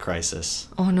old like crisis.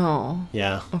 Oh no.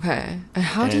 Yeah. Okay. And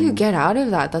how do you get out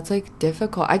of that? That's like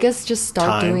difficult. I guess just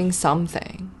start doing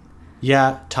something.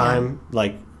 Yeah, time.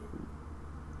 Like,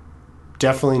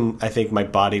 definitely, I think my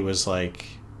body was like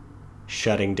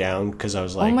shutting down because I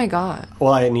was like, oh my god.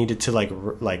 Well, I needed to like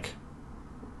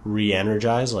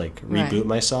re-energize, like reboot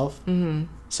myself. Mm-hmm.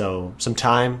 So some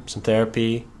time, some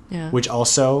therapy. Yeah. Which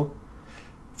also,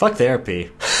 fuck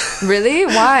therapy. Really?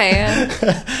 Why?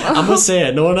 I'm gonna say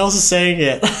it. No one else is saying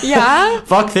it. Yeah?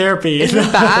 Fuck therapy. Is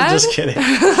it bad? Just kidding.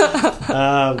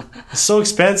 It's so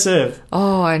expensive.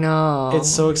 Oh, I know. It's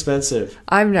so expensive.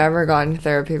 I've never gotten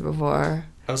therapy before.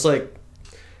 I was like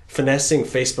finessing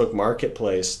Facebook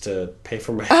Marketplace to pay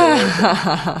for my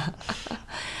therapy.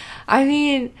 I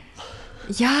mean,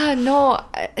 yeah, no,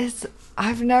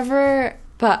 I've never,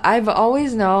 but I've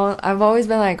always known, I've always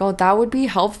been like, oh, that would be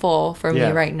helpful for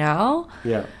me right now.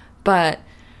 Yeah. But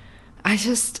I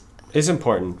just... It's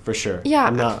important, for sure.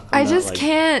 Yeah, I just like,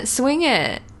 can't swing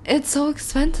it. It's so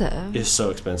expensive. It's so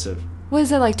expensive. What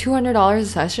is it, like $200 a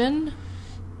session?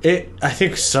 I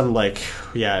think some, like,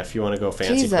 yeah, if you want to go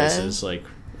fancy places, like,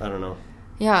 I don't know.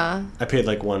 Yeah. I paid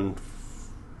like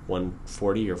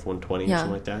 140 or 120 or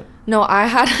something like that. No, I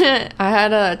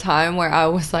had a time where I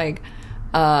was like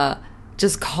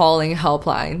just calling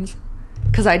helplines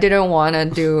because I didn't want to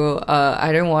do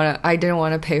I didn't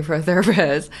want to pay for a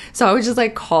therapist, so I would just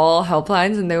like call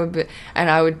helplines and they would be,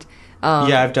 and I would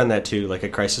yeah, I've done that too, like a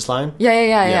crisis line.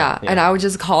 Yeah. And I would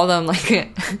just call them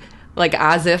like like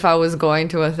as if I was going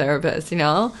to a therapist, you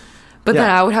know. But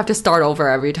then I would have to start over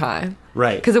every time.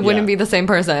 Right. Because it wouldn't be the same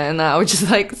person. And I would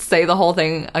just like say the whole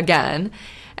thing again.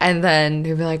 And then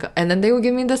they'd be like, and then they would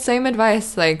give me the same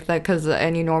advice, like that, because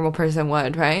any normal person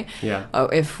would, right? Yeah.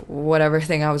 If whatever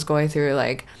thing I was going through,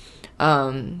 like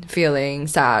feeling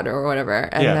sad or whatever.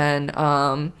 And then,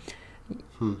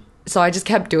 so I just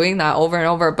kept doing that over and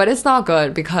over. But it's not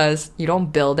good because you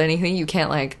don't build anything. You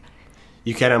can't like.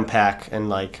 You can't unpack and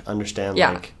like understand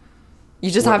like. You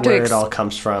just have to where it all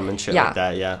comes from and shit like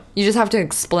that. Yeah. You just have to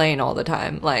explain all the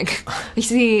time. Like, you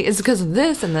see, it's because of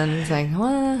this, and then it's like,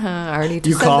 well, I already.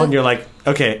 You call and you're like,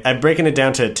 okay, I'm breaking it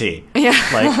down to a T. Yeah.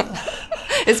 Like,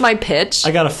 it's my pitch.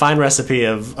 I got a fine recipe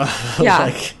of.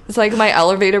 Like, it's like my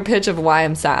elevator pitch of why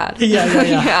I'm sad. Yeah.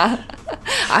 Yeah.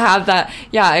 I have that.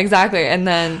 Yeah, exactly. And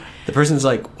then the person's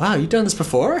like, "Wow, you done this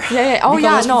before?" Yeah. Oh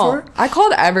yeah, no. I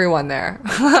called everyone there.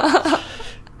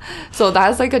 So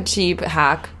that's like a cheap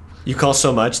hack. You call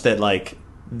so much that like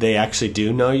they actually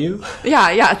do know you.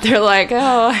 Yeah. They're like,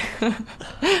 oh,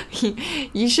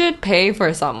 you should pay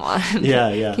for someone.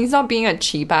 Yeah. He's not being a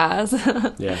cheap ass.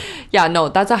 Yeah. Yeah, no,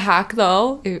 that's a hack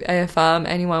though. If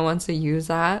anyone wants to use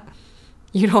that,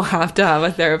 you don't have to have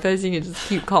a therapist. You can just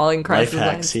keep calling crisis life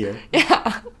hacks here.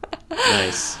 Yeah.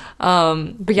 Nice.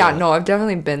 But yeah, no, I've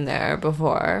definitely been there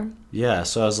before. Yeah,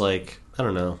 so I was like, I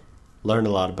don't know. Learned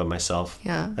a lot about myself.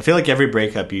 Yeah. I feel like every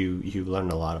breakup you learn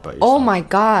a lot about yourself. Oh my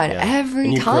god,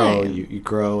 every time. You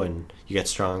grow and you get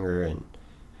stronger and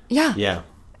Yeah.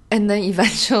 And then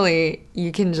eventually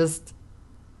you can just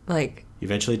like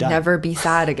eventually die. Never be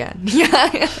sad again.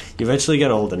 Yeah. You eventually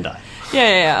get old and die.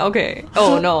 Yeah, okay.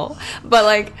 Oh no. But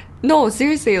like no,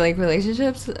 seriously, like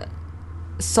relationships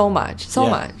so much.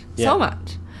 And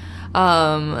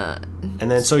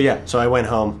then so I went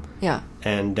home. Yeah.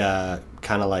 And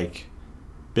kind of like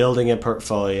building a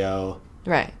portfolio,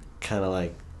 right? Kind of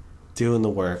like doing the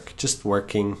work, just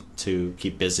working to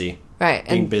keep busy, right?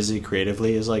 Being busy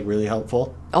creatively is like really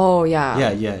helpful. Oh yeah,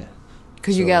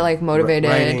 because you get like motivated,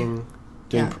 writing,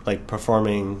 doing like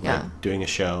performing, like doing a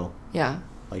show,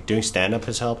 like doing stand up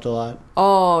has helped a lot.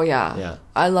 Oh yeah,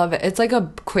 I love it. It's like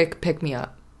a quick pick me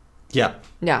up. Yeah,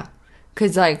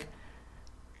 because like,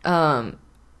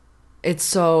 it's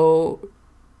so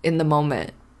in the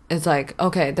moment. It's like,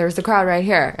 okay, there's the crowd right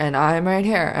here, and I'm right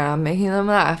here, and I'm making them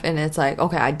laugh, and it's like,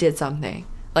 okay, I did something.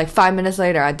 Like 5 minutes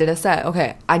later, I did a set.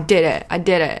 Okay, I did it. I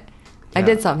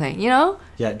did something, you know?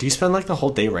 Yeah. Do you spend like the whole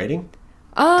day writing?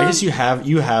 I guess you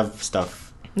have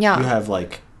stuff. Yeah. You have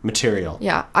like material.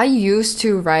 Yeah. I used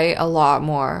to write a lot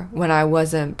more when I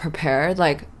wasn't prepared.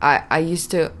 Like I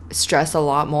used to stress a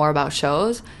lot more about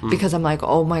shows because I'm like,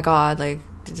 oh my God, like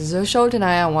this is a show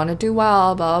tonight. I want to do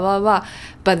well, blah, blah, blah.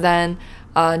 But then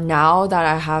now that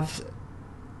I have,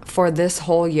 for this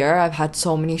whole year, I've had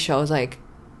so many shows like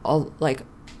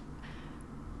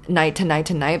night to night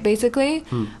to night, basically.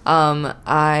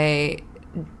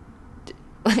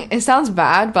 It sounds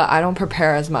bad, but I don't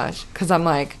prepare as much because I'm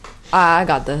like, I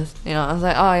got this, you know. I was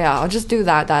like, oh yeah, I'll just do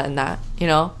that and that, you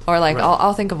know, or like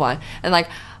I'll think of one, and like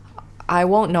I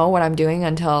won't know what I'm doing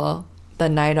until the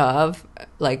night of,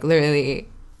 like literally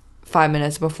 5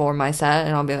 minutes before my set,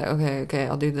 and I'll be like, okay,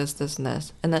 I'll do this, and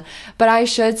this. And then, but I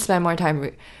should spend more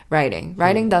time writing.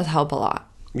 Writing does help a lot.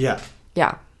 Yeah.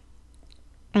 Yeah.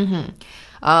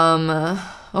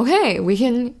 Okay, we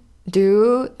can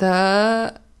do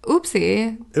the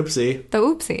oopsie. The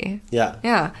oopsie. Yeah.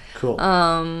 Yeah. Cool.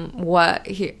 I'll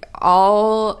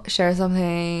share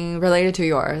something related to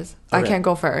yours. Okay. I can't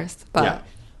go first, but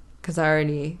because I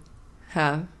already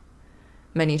have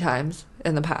many times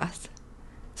in the past.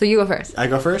 So you go first. I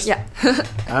go first? Yeah.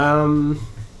 A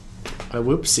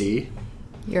whoopsie.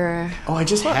 I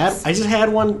just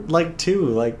had one like two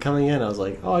like coming in. I was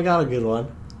like, oh, I got a good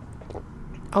one.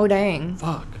 Oh dang.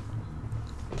 Fuck.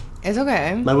 It's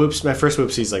okay. My first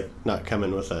whoopsie's like not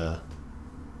coming with a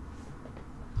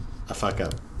fuck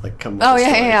up. Like come with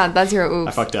yeah. That's your oops.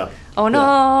 I fucked up. Oh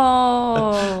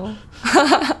no.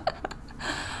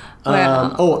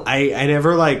 Well. I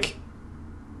never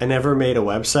made a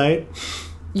website.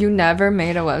 You never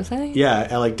made a website? Yeah,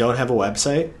 I like don't have a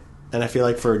website, and I feel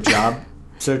like for job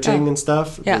searching and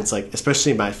stuff, it's like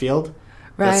especially in my field,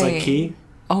 that's like key.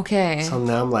 Okay. So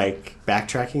now I'm like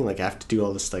backtracking, like I have to do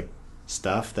all this like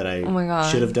stuff that I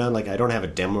should have done. Like I don't have a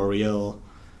demo reel.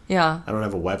 Yeah. I don't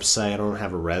have a website. I don't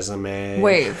have a resume.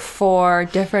 Wait, for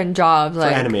different jobs,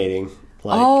 like for animating.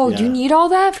 Like, you need all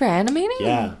that for animating?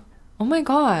 Yeah. Oh my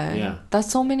god. Yeah. That's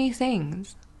so many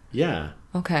things. Yeah.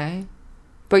 Okay.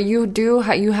 But you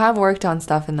have worked on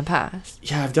stuff in the past.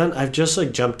 Yeah, I've just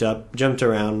like jumped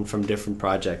around from different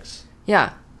projects.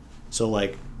 Yeah. So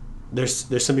like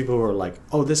there's some people who are like,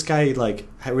 "Oh, this guy like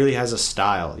really has a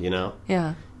style," you know?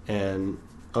 Yeah. And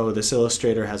oh, this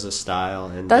illustrator has a style,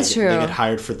 and that's true. They get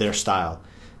hired for their style.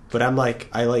 But I'm like,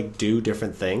 I like do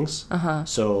different things.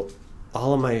 So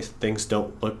all of my things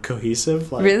don't look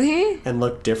cohesive. Like, really? And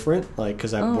look different, like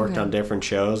because I've worked on different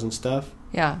shows and stuff.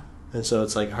 Yeah. And so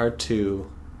it's like hard to.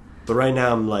 But right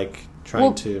now I'm like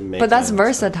trying to make. But that's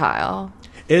versatile.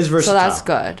 It is versatile. So that's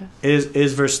good. It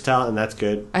is versatile, and that's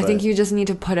good. I think you just need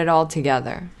to put it all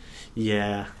together.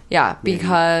 Yeah. Yeah,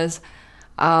 because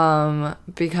I've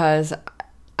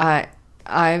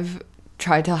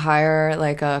tried to hire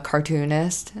like a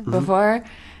cartoonist before,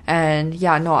 and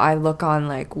I look on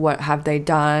like what have they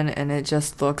done, and it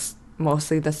just looks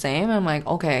mostly the same. I'm like,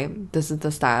 okay, this is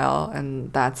the style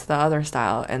and that's the other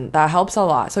style, and that helps a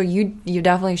lot. So you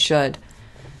definitely should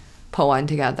put one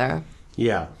together.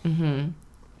 Yeah.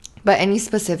 But any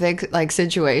specific like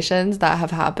situations that have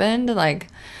happened, like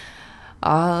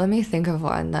let me think of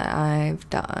one that I've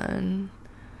done.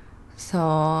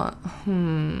 So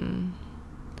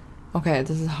okay,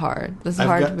 this is hard.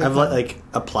 I've like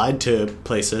applied to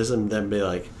places and then be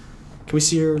like, can we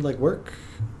see your like work?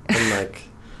 And like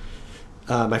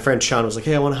my friend Sean was like,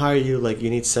 hey, I want to hire you. Like, you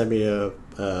need to send me a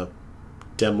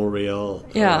demo reel.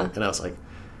 Yeah. And I was like,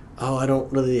 oh, I don't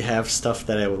really have stuff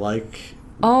that I would like.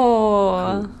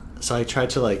 Oh. So I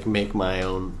tried to like make my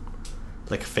own,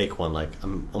 like a fake one. Like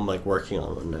I'm like working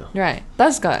on one now. Right.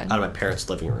 That's good. Out of my parents'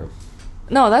 living room.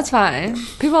 No, that's fine.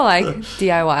 People like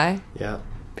DIY. Yeah.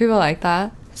 People like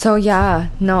that. So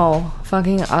no,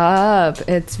 fucking up.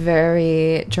 It's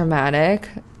very dramatic.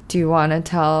 Do you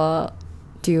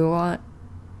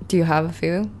have a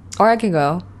few? Or I can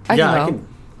go. I can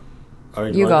go.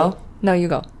 You go. No, you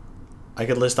go. I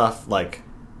could list off like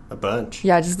a bunch.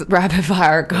 Yeah, just rapid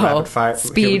fire go. Rapid fire.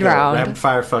 Speed round. Rapid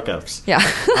fire fuck ups. Yeah.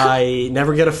 I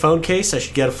never get a phone case. I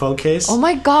should get a phone case. Oh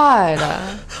my god.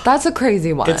 That's a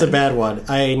crazy one. It's a bad one.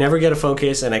 I never get a phone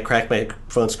case, and I crack my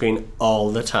phone screen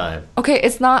all the time. Okay,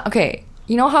 it's not... Okay,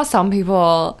 you know how some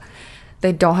people,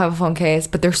 they don't have a phone case,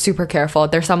 but they're super careful.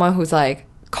 There's someone who's like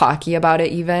cocky about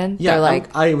it even. Yeah, they're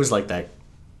like... I was like that.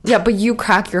 Yeah, but you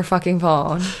crack your fucking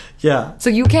phone. Yeah. So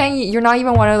you're not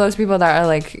even one of those people that are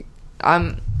like,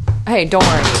 hey, don't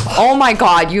worry. Oh my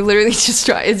god, you literally just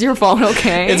is your phone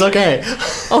okay? It's okay.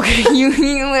 Okay, you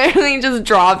literally just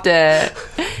dropped it.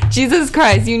 Jesus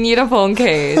Christ, you need a phone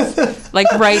case. Like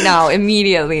right now,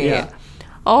 immediately. Yeah.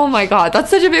 Oh my god, that's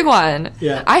such a big one.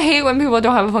 Yeah. I hate when people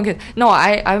don't have a phone case. No,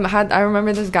 I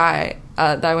remember this guy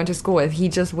that I went to school with. He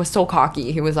just was so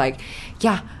cocky. He was like,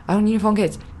 yeah, I don't need a phone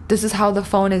case. This is how the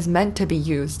phone is meant to be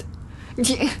used.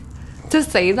 To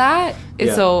say that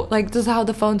is so, like, this is how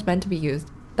the phone's meant to be used.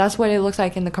 That's what it looks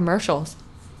like in the commercials.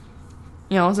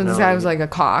 You know, so this guy was like a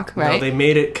cock, right? No, they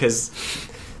made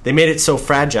it so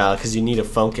fragile because you need a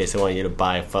phone case. They want you to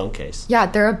buy a phone case. Yeah,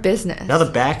 they're a business. Now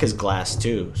the back is glass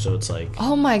too, so it's like...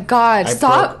 Oh my god,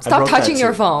 stop touching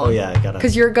your phone. Oh yeah, I gotta...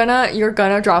 Because you're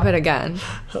gonna drop it again.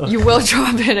 You will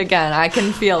drop it again. I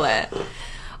can feel it.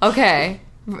 Okay.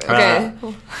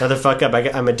 Another fuck up.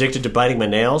 I'm addicted to biting my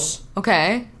nails.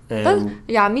 Okay.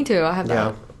 Yeah, me too. I have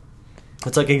that.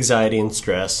 It's like anxiety and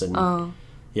stress and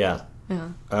yeah.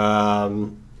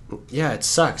 Yeah, it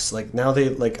sucks. Like now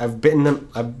I've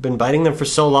been biting them for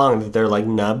so long that they're like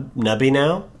nubby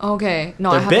now. Okay.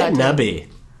 No, they're I have a bit that nubby.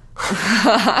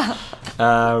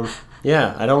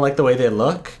 Yeah, I don't like the way they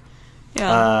look.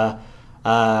 Yeah.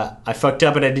 I fucked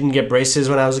up and I didn't get braces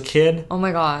when I was a kid. Oh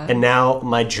my god. And now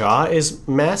my jaw is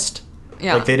messed.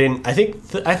 Yeah. Like they didn't. I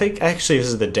think actually this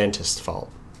is the dentist's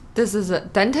fault.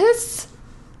 Dentists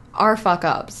are fuck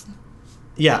ups.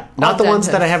 Yeah, not the ones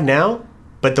that I have now,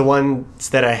 but the ones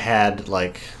that I had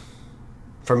like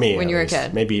for me when you were a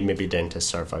kid. Maybe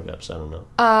dentists are fuck ups. I don't know.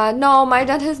 No, my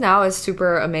dentist now is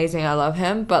super amazing. I love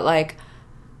him, but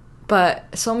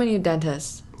so many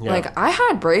dentists. Yeah. Like I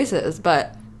had braces,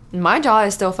 but my jaw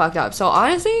is still fucked up. So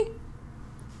honestly,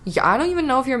 I don't even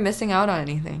know if you're missing out on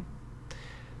anything.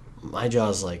 My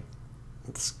jaw's like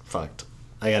it's fucked.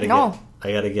 I gotta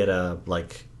get a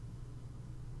like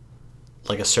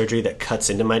a surgery that cuts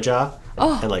into my jaw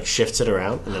and like shifts it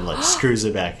around and then like screws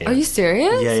it back in. Are you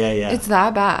serious? Yeah. It's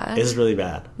that bad. It's really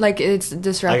bad. Like it's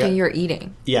disrupting your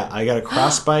eating. Yeah, I got a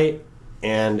crossbite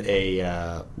and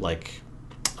a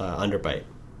underbite.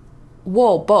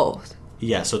 Whoa, both.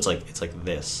 Yeah, so it's like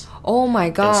this. Oh my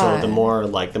god. And so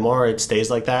the more it stays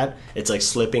like that, it's like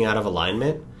slipping out of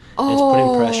alignment. Oh. It's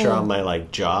putting pressure on my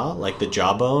like jaw, like the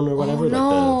jawbone or whatever,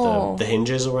 like the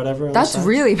hinges or whatever. That's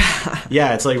really bad.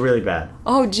 Yeah, it's like really bad.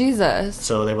 Oh Jesus.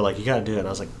 So they were like, you gotta do it. And I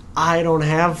was like, I don't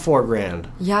have $4,000.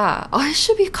 Yeah. Oh, it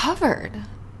should be covered.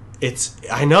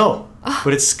 I know,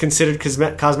 but it's considered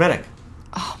cosmetic.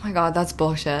 Oh my god, that's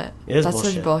bullshit. It is that's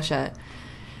bullshit. Such bullshit.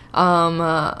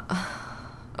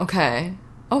 Okay.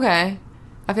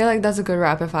 I feel like that's a good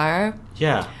rapid fire.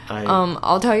 Yeah.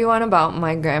 I'll tell you one about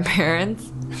my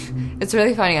grandparents. It's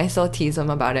really funny. I still tease them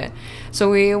about it. So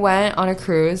we went on a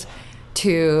cruise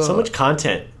to... So much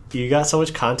content. You got so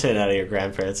much content out of your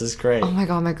grandparents. It's great. Oh my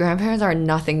god, my grandparents are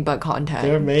nothing but content.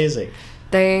 They're amazing.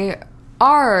 They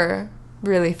are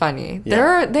really funny.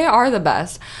 Yeah. They are the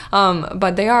best.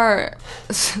 But they're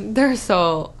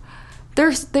so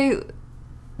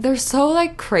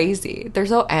like crazy. They're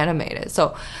so animated.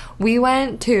 So we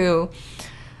went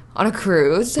on a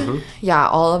cruise. Mm-hmm. Yeah,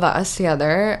 all of us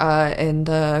together in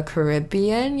the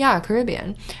Caribbean. Yeah,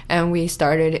 Caribbean. And we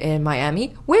started in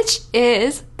Miami, which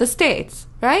is the States,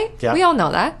 right? Yeah. We all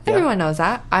know that. Yeah. Everyone knows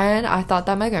that. And I thought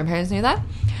that my grandparents knew that.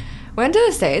 Went to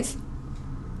the States.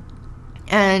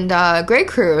 And great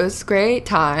cruise, great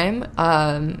time.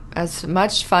 As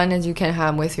much fun as you can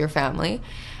have with your family.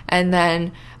 And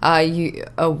then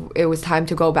it was time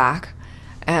to go back.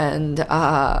 And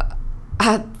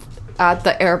at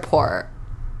the airport,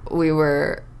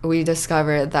 we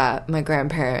discovered that my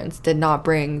grandparents did not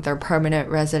bring their permanent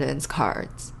residence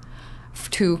cards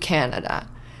to Canada.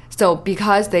 So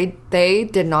because they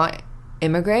did not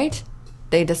immigrate,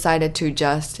 they decided to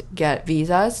just get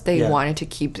visas. They wanted to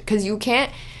keep, because you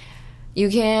can't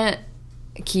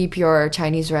keep your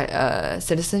Chinese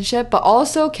citizenship, but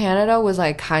also Canada was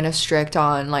like kind of strict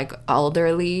on like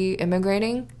elderly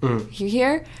immigrating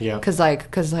here, because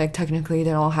technically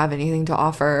they don't have anything to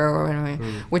offer or whatever,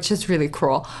 which is really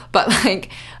cruel. But like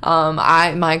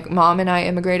my mom and I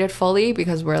immigrated fully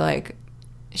because we're like,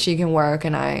 she can work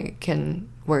and I can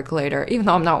work later, even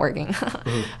though I'm not working.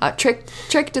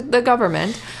 Tricked the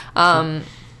government.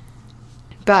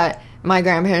 But my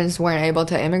grandparents weren't able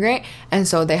to immigrate, and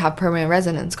so they have permanent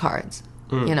residence cards,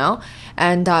 you know?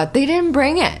 And they didn't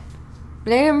bring it.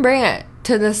 They didn't bring it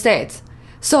to the States.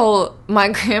 So my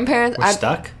grandparents... We're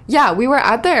stuck? Yeah, we were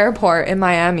at the airport in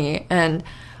Miami, and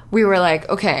we were like,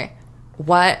 okay,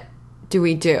 what do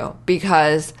we do?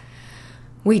 Because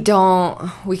we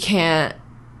can't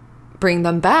bring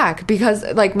them back. Because,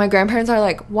 like, my grandparents are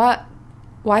like, what?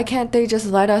 Why can't they just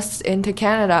let us into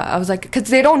Canada? I was like, because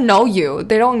they don't know you.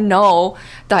 They don't know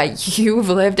that you've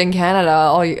lived in Canada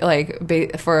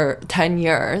for 10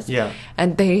 years. Yeah.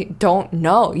 And they don't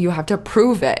know. You have to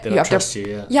prove it. They don't trust you,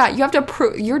 yeah. Yeah, you have to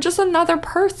prove. You're just another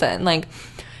person. Like,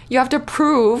 you have to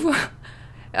prove.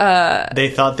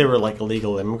 They thought they were, like,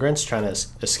 illegal immigrants trying to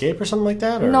escape or something like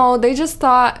that? Or? No, they just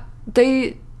thought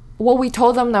we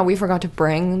told them that we forgot to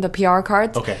bring the PR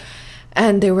cards. Okay.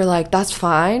 And they were like, that's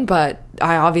fine, but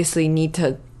I obviously need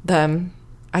them.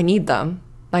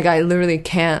 Like, I literally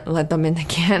can't let them into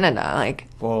Canada. Like,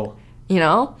 whoa. You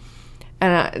know?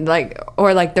 And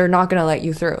they're not going to let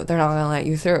you through. They're not going to let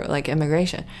you through, like,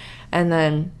 immigration. And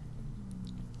then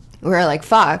we were like,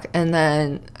 fuck. And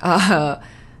then I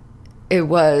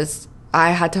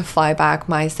had to fly back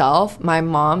myself. My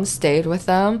mom stayed with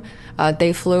them.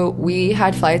 We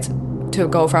had flights to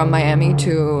go from Miami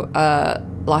to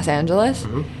Los Angeles,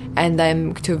 and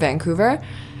then to Vancouver,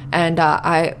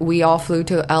 and we all flew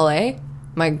to LA.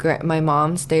 My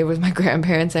mom stayed with my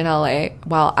grandparents in LA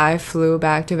while I flew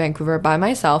back to Vancouver by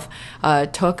myself,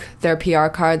 took their PR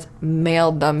cards,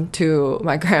 mailed them to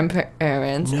my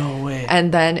grandparents. No way.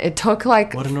 And then it took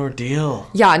like... What an ordeal.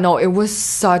 Yeah, no, it was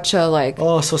such a like...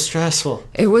 Oh, so stressful.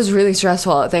 It was really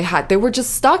stressful. They were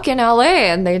just stuck in LA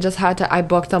and they just had to... I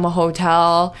booked them a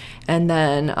hotel and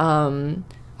then...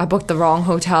 I booked the wrong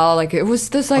hotel. Like, it was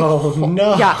this like... Oh,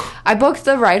 no. Yeah, I booked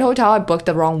the right hotel. I booked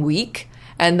the wrong week.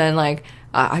 And then like...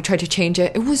 I tried to change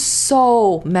it. It was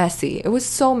so messy. It was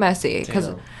so messy.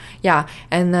 Yeah.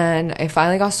 And then it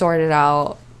finally got sorted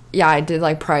out. Yeah, I did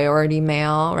like priority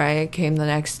mail, right? It came the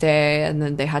next day and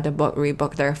then they had to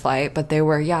rebook their flight. But they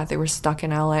were stuck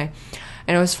in LA.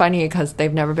 And it was funny because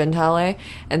they've never been to LA.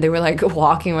 And they were like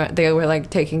they were like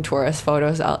taking tourist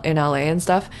photos in LA and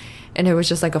stuff. And it was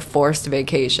just like a forced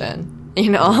vacation,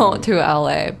 to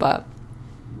LA. But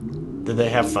did they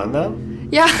have fun though?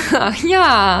 Yeah.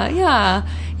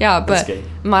 But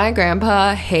my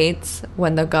grandpa hates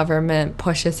when the government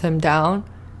pushes him down,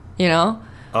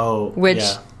 Oh, which,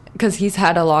 because he's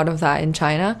had a lot of that in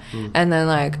China. And then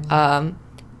like,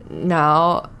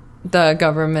 now the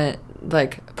government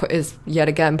like is yet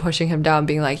again pushing him down,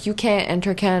 being like, you can't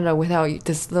enter Canada without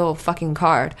this little fucking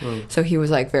card. So he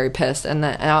was like very pissed. And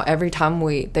then now every time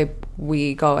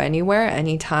we go anywhere,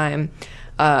 anytime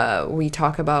we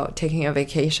talk about taking a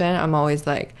vacation, I'm always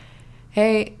like,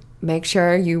 hey, make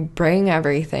sure you bring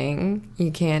everything.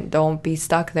 Don't be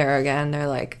stuck there again. They're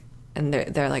like, and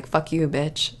they're like, fuck you,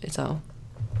 bitch. So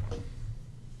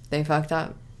they fucked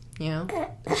up,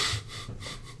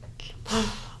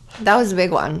 That was a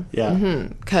big one. Yeah.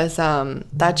 Because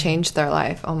that changed their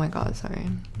life. Oh my God, sorry.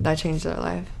 That changed their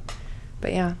life.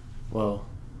 But yeah. Well,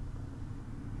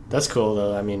 that's cool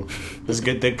though. I mean,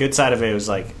 the good side of it was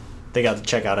like, they got to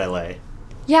check out LA.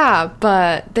 Yeah,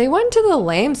 but they went to the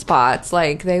lame spots.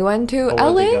 Like, they went to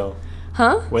LA. Where'd they go?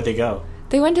 Huh? Where'd they go?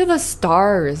 They went to the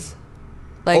stars.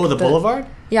 Like the boulevard?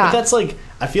 Yeah. But that's like,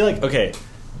 I feel like, okay,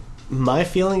 my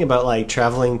feeling about like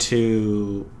traveling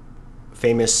to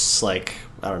famous, like,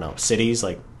 I don't know, cities,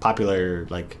 like popular,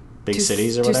 like big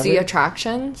cities or whatever. To see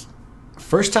attractions?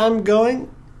 First time going,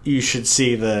 you should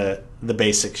see the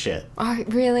basic shit.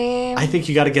 Really? I think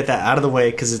you got to get that out of the way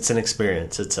because it's an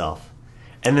experience itself.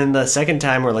 And then the second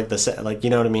time, or like you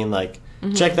know what I mean, like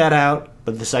check that out.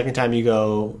 But the second time you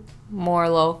go, more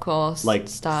local like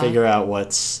stuff. Figure out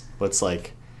what's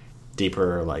like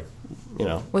deeper, or like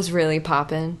what's really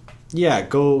poppin'. Yeah,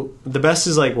 go. The best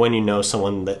is like when you know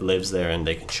someone that lives there and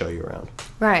they can show you around.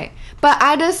 Right, but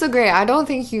I disagree. I don't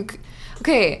think you.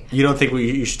 Okay. You don't think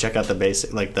you should check out the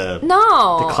basic, like the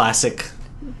classic.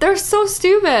 They're so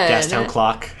stupid. Gastown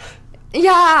clock.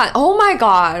 Yeah. Oh my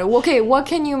God. Okay.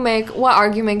 What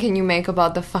argument can you make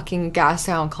about the fucking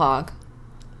Gastown clock?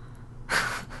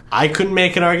 I couldn't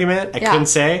make an argument. I couldn't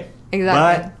say.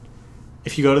 Exactly. But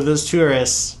if you go to those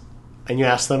tourists and you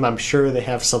ask them, I'm sure they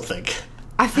have something.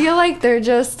 I feel like they're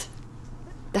just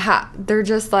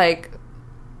like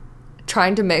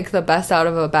trying to make the best out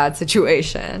of a bad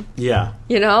situation. Yeah.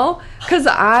 Because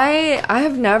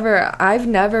I've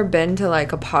never been to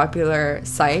like a popular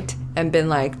site and been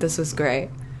like, this was great.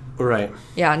 Right.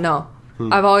 Yeah, no.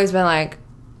 I've always been like,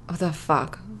 what the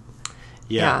fuck?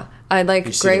 Yeah. I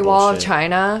like Great Wall of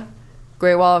China.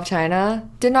 Great Wall of China.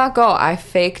 Did not go. I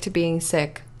faked being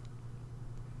sick.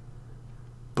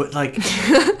 But like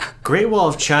Great Wall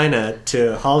of China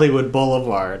to Hollywood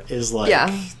Boulevard is like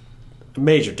a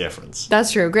major difference.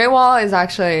 That's true. Great Wall is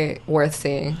actually worth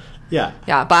seeing. Yeah.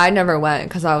 Yeah, but I never went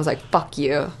because I was like, fuck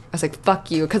you. I was like, fuck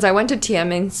you. Because I went to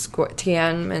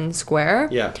Tiananmen Square.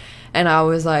 Yeah. And I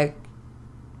was like,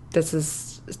 this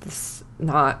is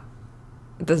not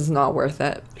worth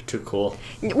it. You're too cool.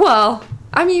 Well,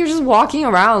 I mean, you're just walking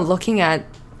around looking at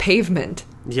pavement.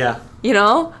 Yeah.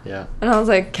 Yeah. And I was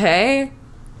like, okay,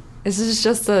 this is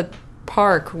just a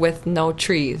park with no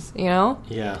trees, Yeah.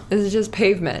 This is just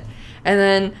pavement. And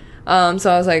then, so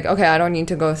I was like, okay, I don't need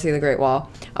to go see the Great Wall.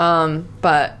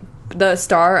 But the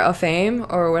Star of Fame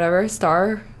or whatever,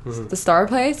 the Star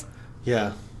place.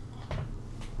 Yeah.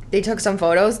 They took some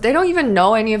photos. They don't even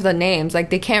know any of the names. Like,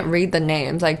 they can't read the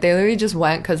names. Like, they literally just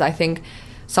went because I think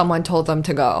someone told them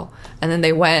to go. And then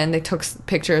they went and they took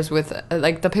pictures with,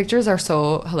 like, the pictures are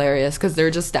so hilarious because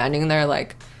they're just standing there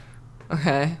like,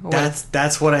 okay.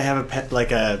 That's what I have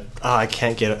I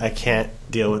can't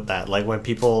deal with that. Like, when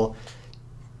people,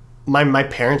 my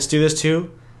parents do this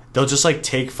too. They'll just like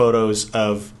take photos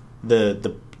of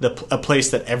a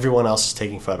place that everyone else is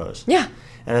taking photos. Yeah.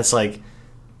 And it's like,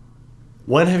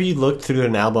 When have you looked through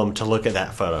an album to look at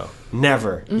that photo?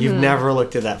 Never. Mm-hmm. You've never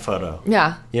looked at that photo.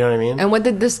 Yeah. You know what I mean? And what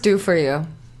did this do for you?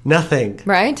 Nothing.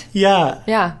 Right? Yeah.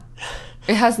 Yeah.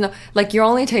 It has no... Like, you're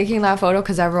only taking that photo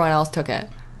because everyone else took it.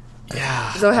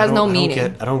 Yeah. So it has no meaning.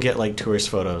 I don't get, like, tourist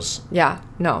photos. Yeah.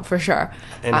 No, for sure.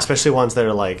 And especially ones that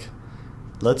are, like,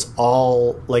 let's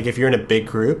all... Like, if you're in a big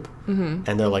group, and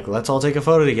they're like, let's all take a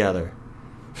photo together.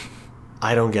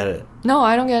 I don't get it. No,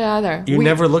 I don't get it either. You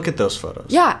never look at those photos.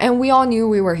 Yeah, and we all knew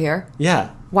we were here.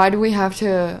 Yeah. Why do we have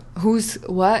to... Who is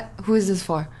this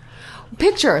for?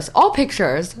 Pictures. All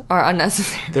pictures are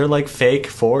unnecessary. They're like fake,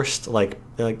 forced, like,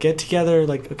 they're like, get together,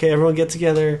 like, okay, everyone get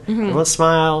together, everyone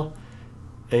smile,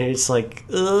 and you're just like,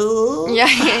 ugh.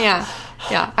 Yeah.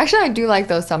 Actually, I do like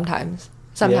those sometimes.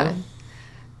 Yeah.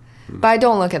 But I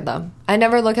don't look at them. I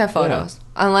never look at photos.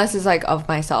 Yeah. Unless it's like of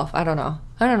myself. I don't know.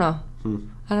 I don't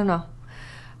know.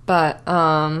 But,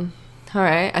 all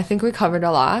right. I think we covered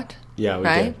a lot. Yeah, we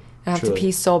right? did. I have to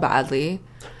pee so badly.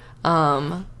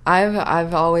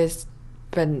 I've always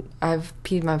I've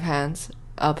peed my pants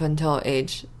up until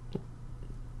age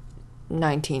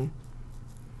 19.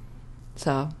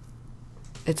 So,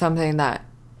 it's something that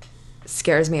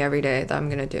scares me every day that I'm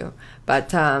going to do.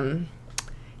 But,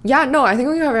 yeah, no, I think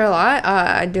we covered a lot.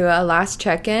 I do a last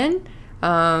check-in.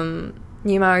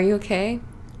 Nima, are you okay?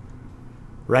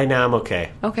 Right now, I'm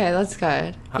okay. Okay, that's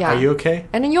good. Yeah. Are you okay?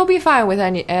 And then you'll be fine with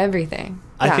everything.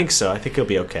 I think so. I think you'll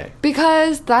be okay.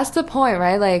 Because that's the point,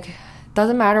 right? Like,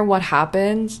 doesn't matter what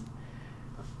happens.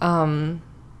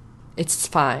 It's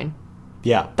fine.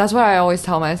 Yeah. That's what I always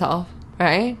tell myself,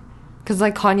 right? Because,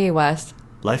 like, Kanye West.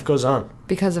 Life goes on.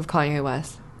 Because of Kanye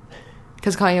West.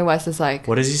 Because Kanye West is like...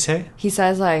 What does he say? He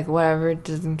says, like, whatever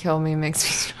doesn't kill me makes me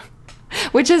strong.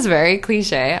 Which is very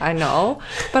cliche, I know.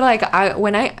 But, like,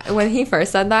 when he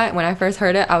first said that, when I first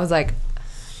heard it, I was like,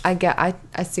 I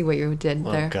see what you did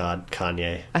there. Oh, God,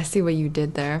 Kanye. I see what you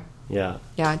did there. Yeah.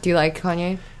 Yeah. Do you like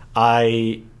Kanye?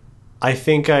 I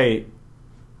think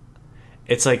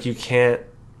it's like you can't...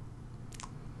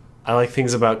 I like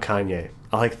things about Kanye.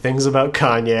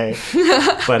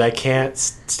 But I can't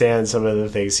stand some of the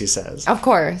things he says. Of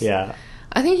course. Yeah.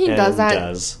 I think he does that.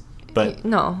 Does. But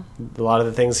no. A lot of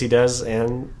the things he does,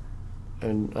 and I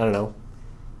don't know.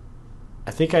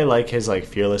 I think I like his, like,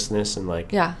 fearlessness and,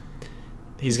 like... Yeah.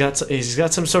 He's got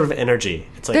some sort of energy.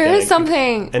 It's like there is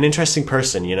something... An interesting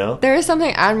person, you know? There is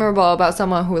something admirable about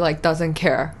someone who, like, doesn't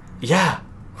care. Yeah.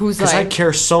 Who's like... Because I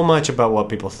care so much about what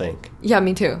people think. Yeah,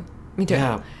 me too.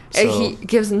 Yeah. So. He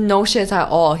gives no shits at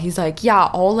all. He's like, yeah,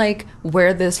 I'll, like,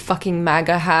 wear this fucking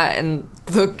MAGA hat and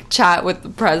chat with the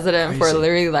president for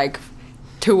literally, like,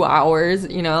 2 hours,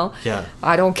 you know? Yeah.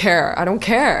 I don't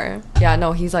care. Yeah,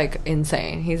 no, he's, like,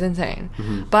 insane. He's insane.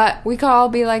 Mm-hmm. But we could all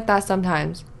be like that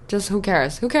sometimes. Just who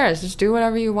cares? Just do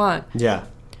whatever you want. Yeah.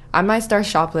 I might start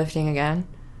shoplifting again.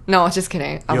 No, just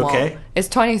kidding. You okay? It's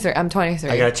 23. I'm 23.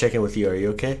 I gotta check in with you. Are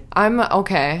you okay? I'm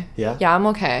okay. Yeah? Yeah, I'm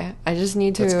okay. I just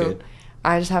need to... That's good.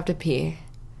 I just have to pee.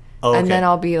 Oh, okay. And then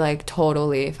I'll be, like,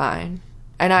 totally fine.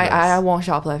 And I won't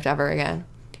shoplift ever again.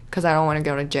 Because I don't want to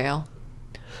go to jail.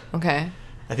 Okay?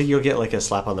 I think you'll get, like, a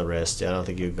slap on the wrist. I don't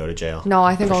think you'll go to jail. No,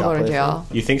 I think I'll go to jail.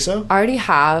 You think so? I already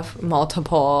have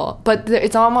multiple... But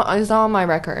it's on my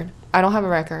record. I don't have a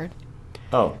record.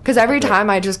 Oh. Because every time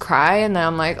I just cry and then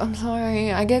I'm like, I'm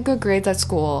sorry, I get good grades at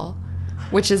school.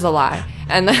 Which is a lie.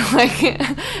 And then, like...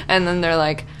 and then they're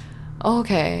like, oh,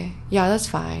 okay, yeah, that's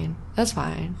fine.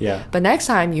 Yeah. But next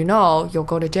time, you'll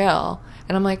go to jail.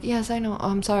 And I'm like, yes, I know. Oh,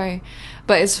 I'm sorry.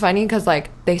 But it's funny because,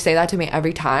 like, they say that to me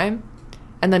every time.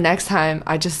 And the next time,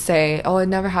 I just say, oh, it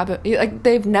never happened. Like,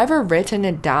 they've never written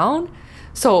it down.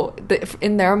 So,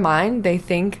 in their mind, they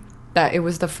think that it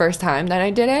was the first time that I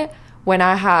did it. When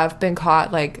I have been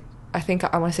caught, like, I think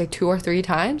I want to say 2 or 3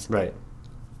 times. Right.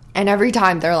 And every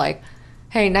time, they're like,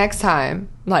 hey, next time,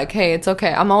 like, hey, it's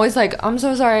okay. I'm always like, I'm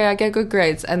so sorry, I get good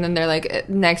grades. And then they're like,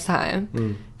 next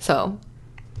time. So,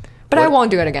 but I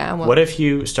won't do it again. What if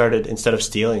you started, instead of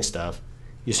stealing stuff,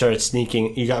 you started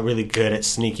sneaking, you got really good at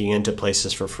sneaking into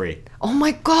places for free? Oh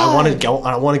my God.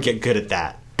 I want to get good at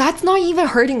that. That's not even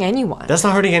hurting anyone. That's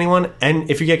not hurting anyone. And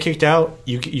if you get kicked out,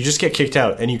 you just get kicked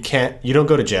out and you don't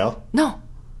go to jail. No.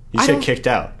 You just get kicked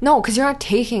out. No, because you're not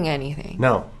taking anything.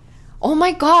 No. Oh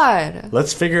my God.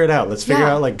 Let's figure it out. Let's figure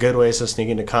out, like, good ways to sneak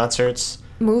into concerts.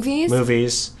 Movies.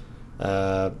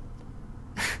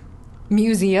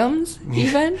 Museums,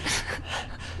 even.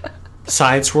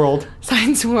 Science World.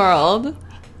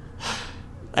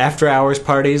 After hours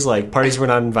parties, like parties we're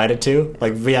not invited to,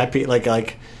 like VIP,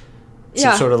 like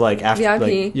some sort of like after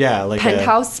VIP. Like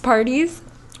penthouse parties.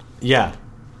 Yeah,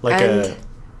 like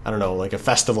I don't know, like a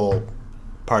festival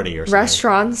party or something.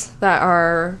 Restaurants that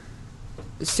are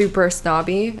super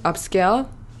snobby, upscale.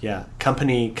 Yeah,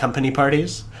 company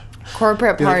parties.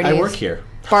 Corporate parties. Like, I work here.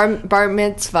 Bar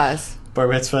mitzvahs. Bar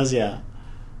mitzvahs, yeah.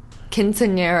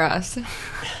 Quinceañeras.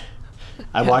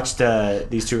 I watched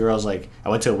these two girls, like, I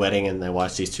went to a wedding and I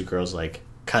watched these two girls, like,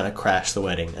 kind of crash the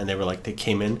wedding. And they were like, they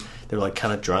came in, they were like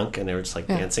kind of drunk and they were just like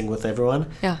dancing with everyone.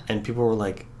 Yeah. And people were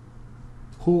like,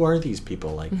 who are these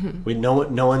people? Like,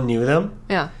 no one knew them.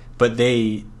 Yeah. But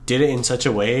they did it in such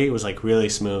a way, it was like really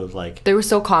smooth. Like, they were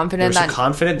so confident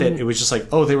that it was just like,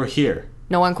 oh, they were here.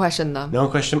 No one questioned them. No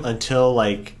one questioned them until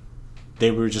like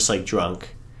they were just like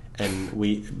drunk. And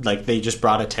they just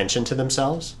brought attention to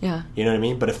themselves. Yeah. You know what I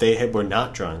mean? But if they were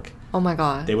not drunk, oh my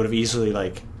God, they would have easily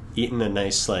like eaten a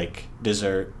nice like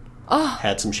dessert,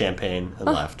 had some champagne, and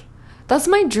left. That's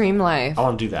my dream life. I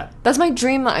want to do that. That's my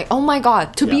dream life. Oh my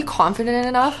God, to be confident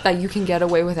enough that you can get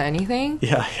away with anything.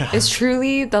 Yeah. It's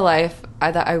truly the life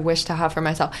that I wish to have for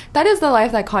myself. That is the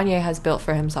life that Kanye has built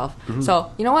for himself.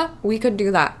 So you know what? We could do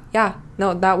that. Yeah.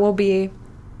 No, that will be.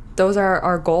 Those are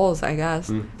our goals, I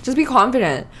guess. Just be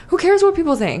confident. Who cares what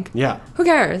people think? Yeah. Who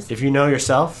cares? If you know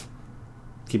yourself,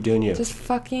 keep doing you. Just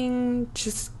fucking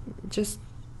just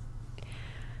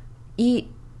eat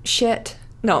shit.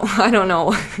 No, I don't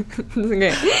know.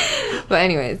 Okay. But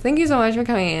anyways, thank you so much for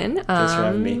coming in. Thanks for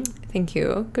having me. Thank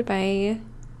you. Goodbye.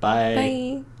 Bye.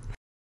 Bye.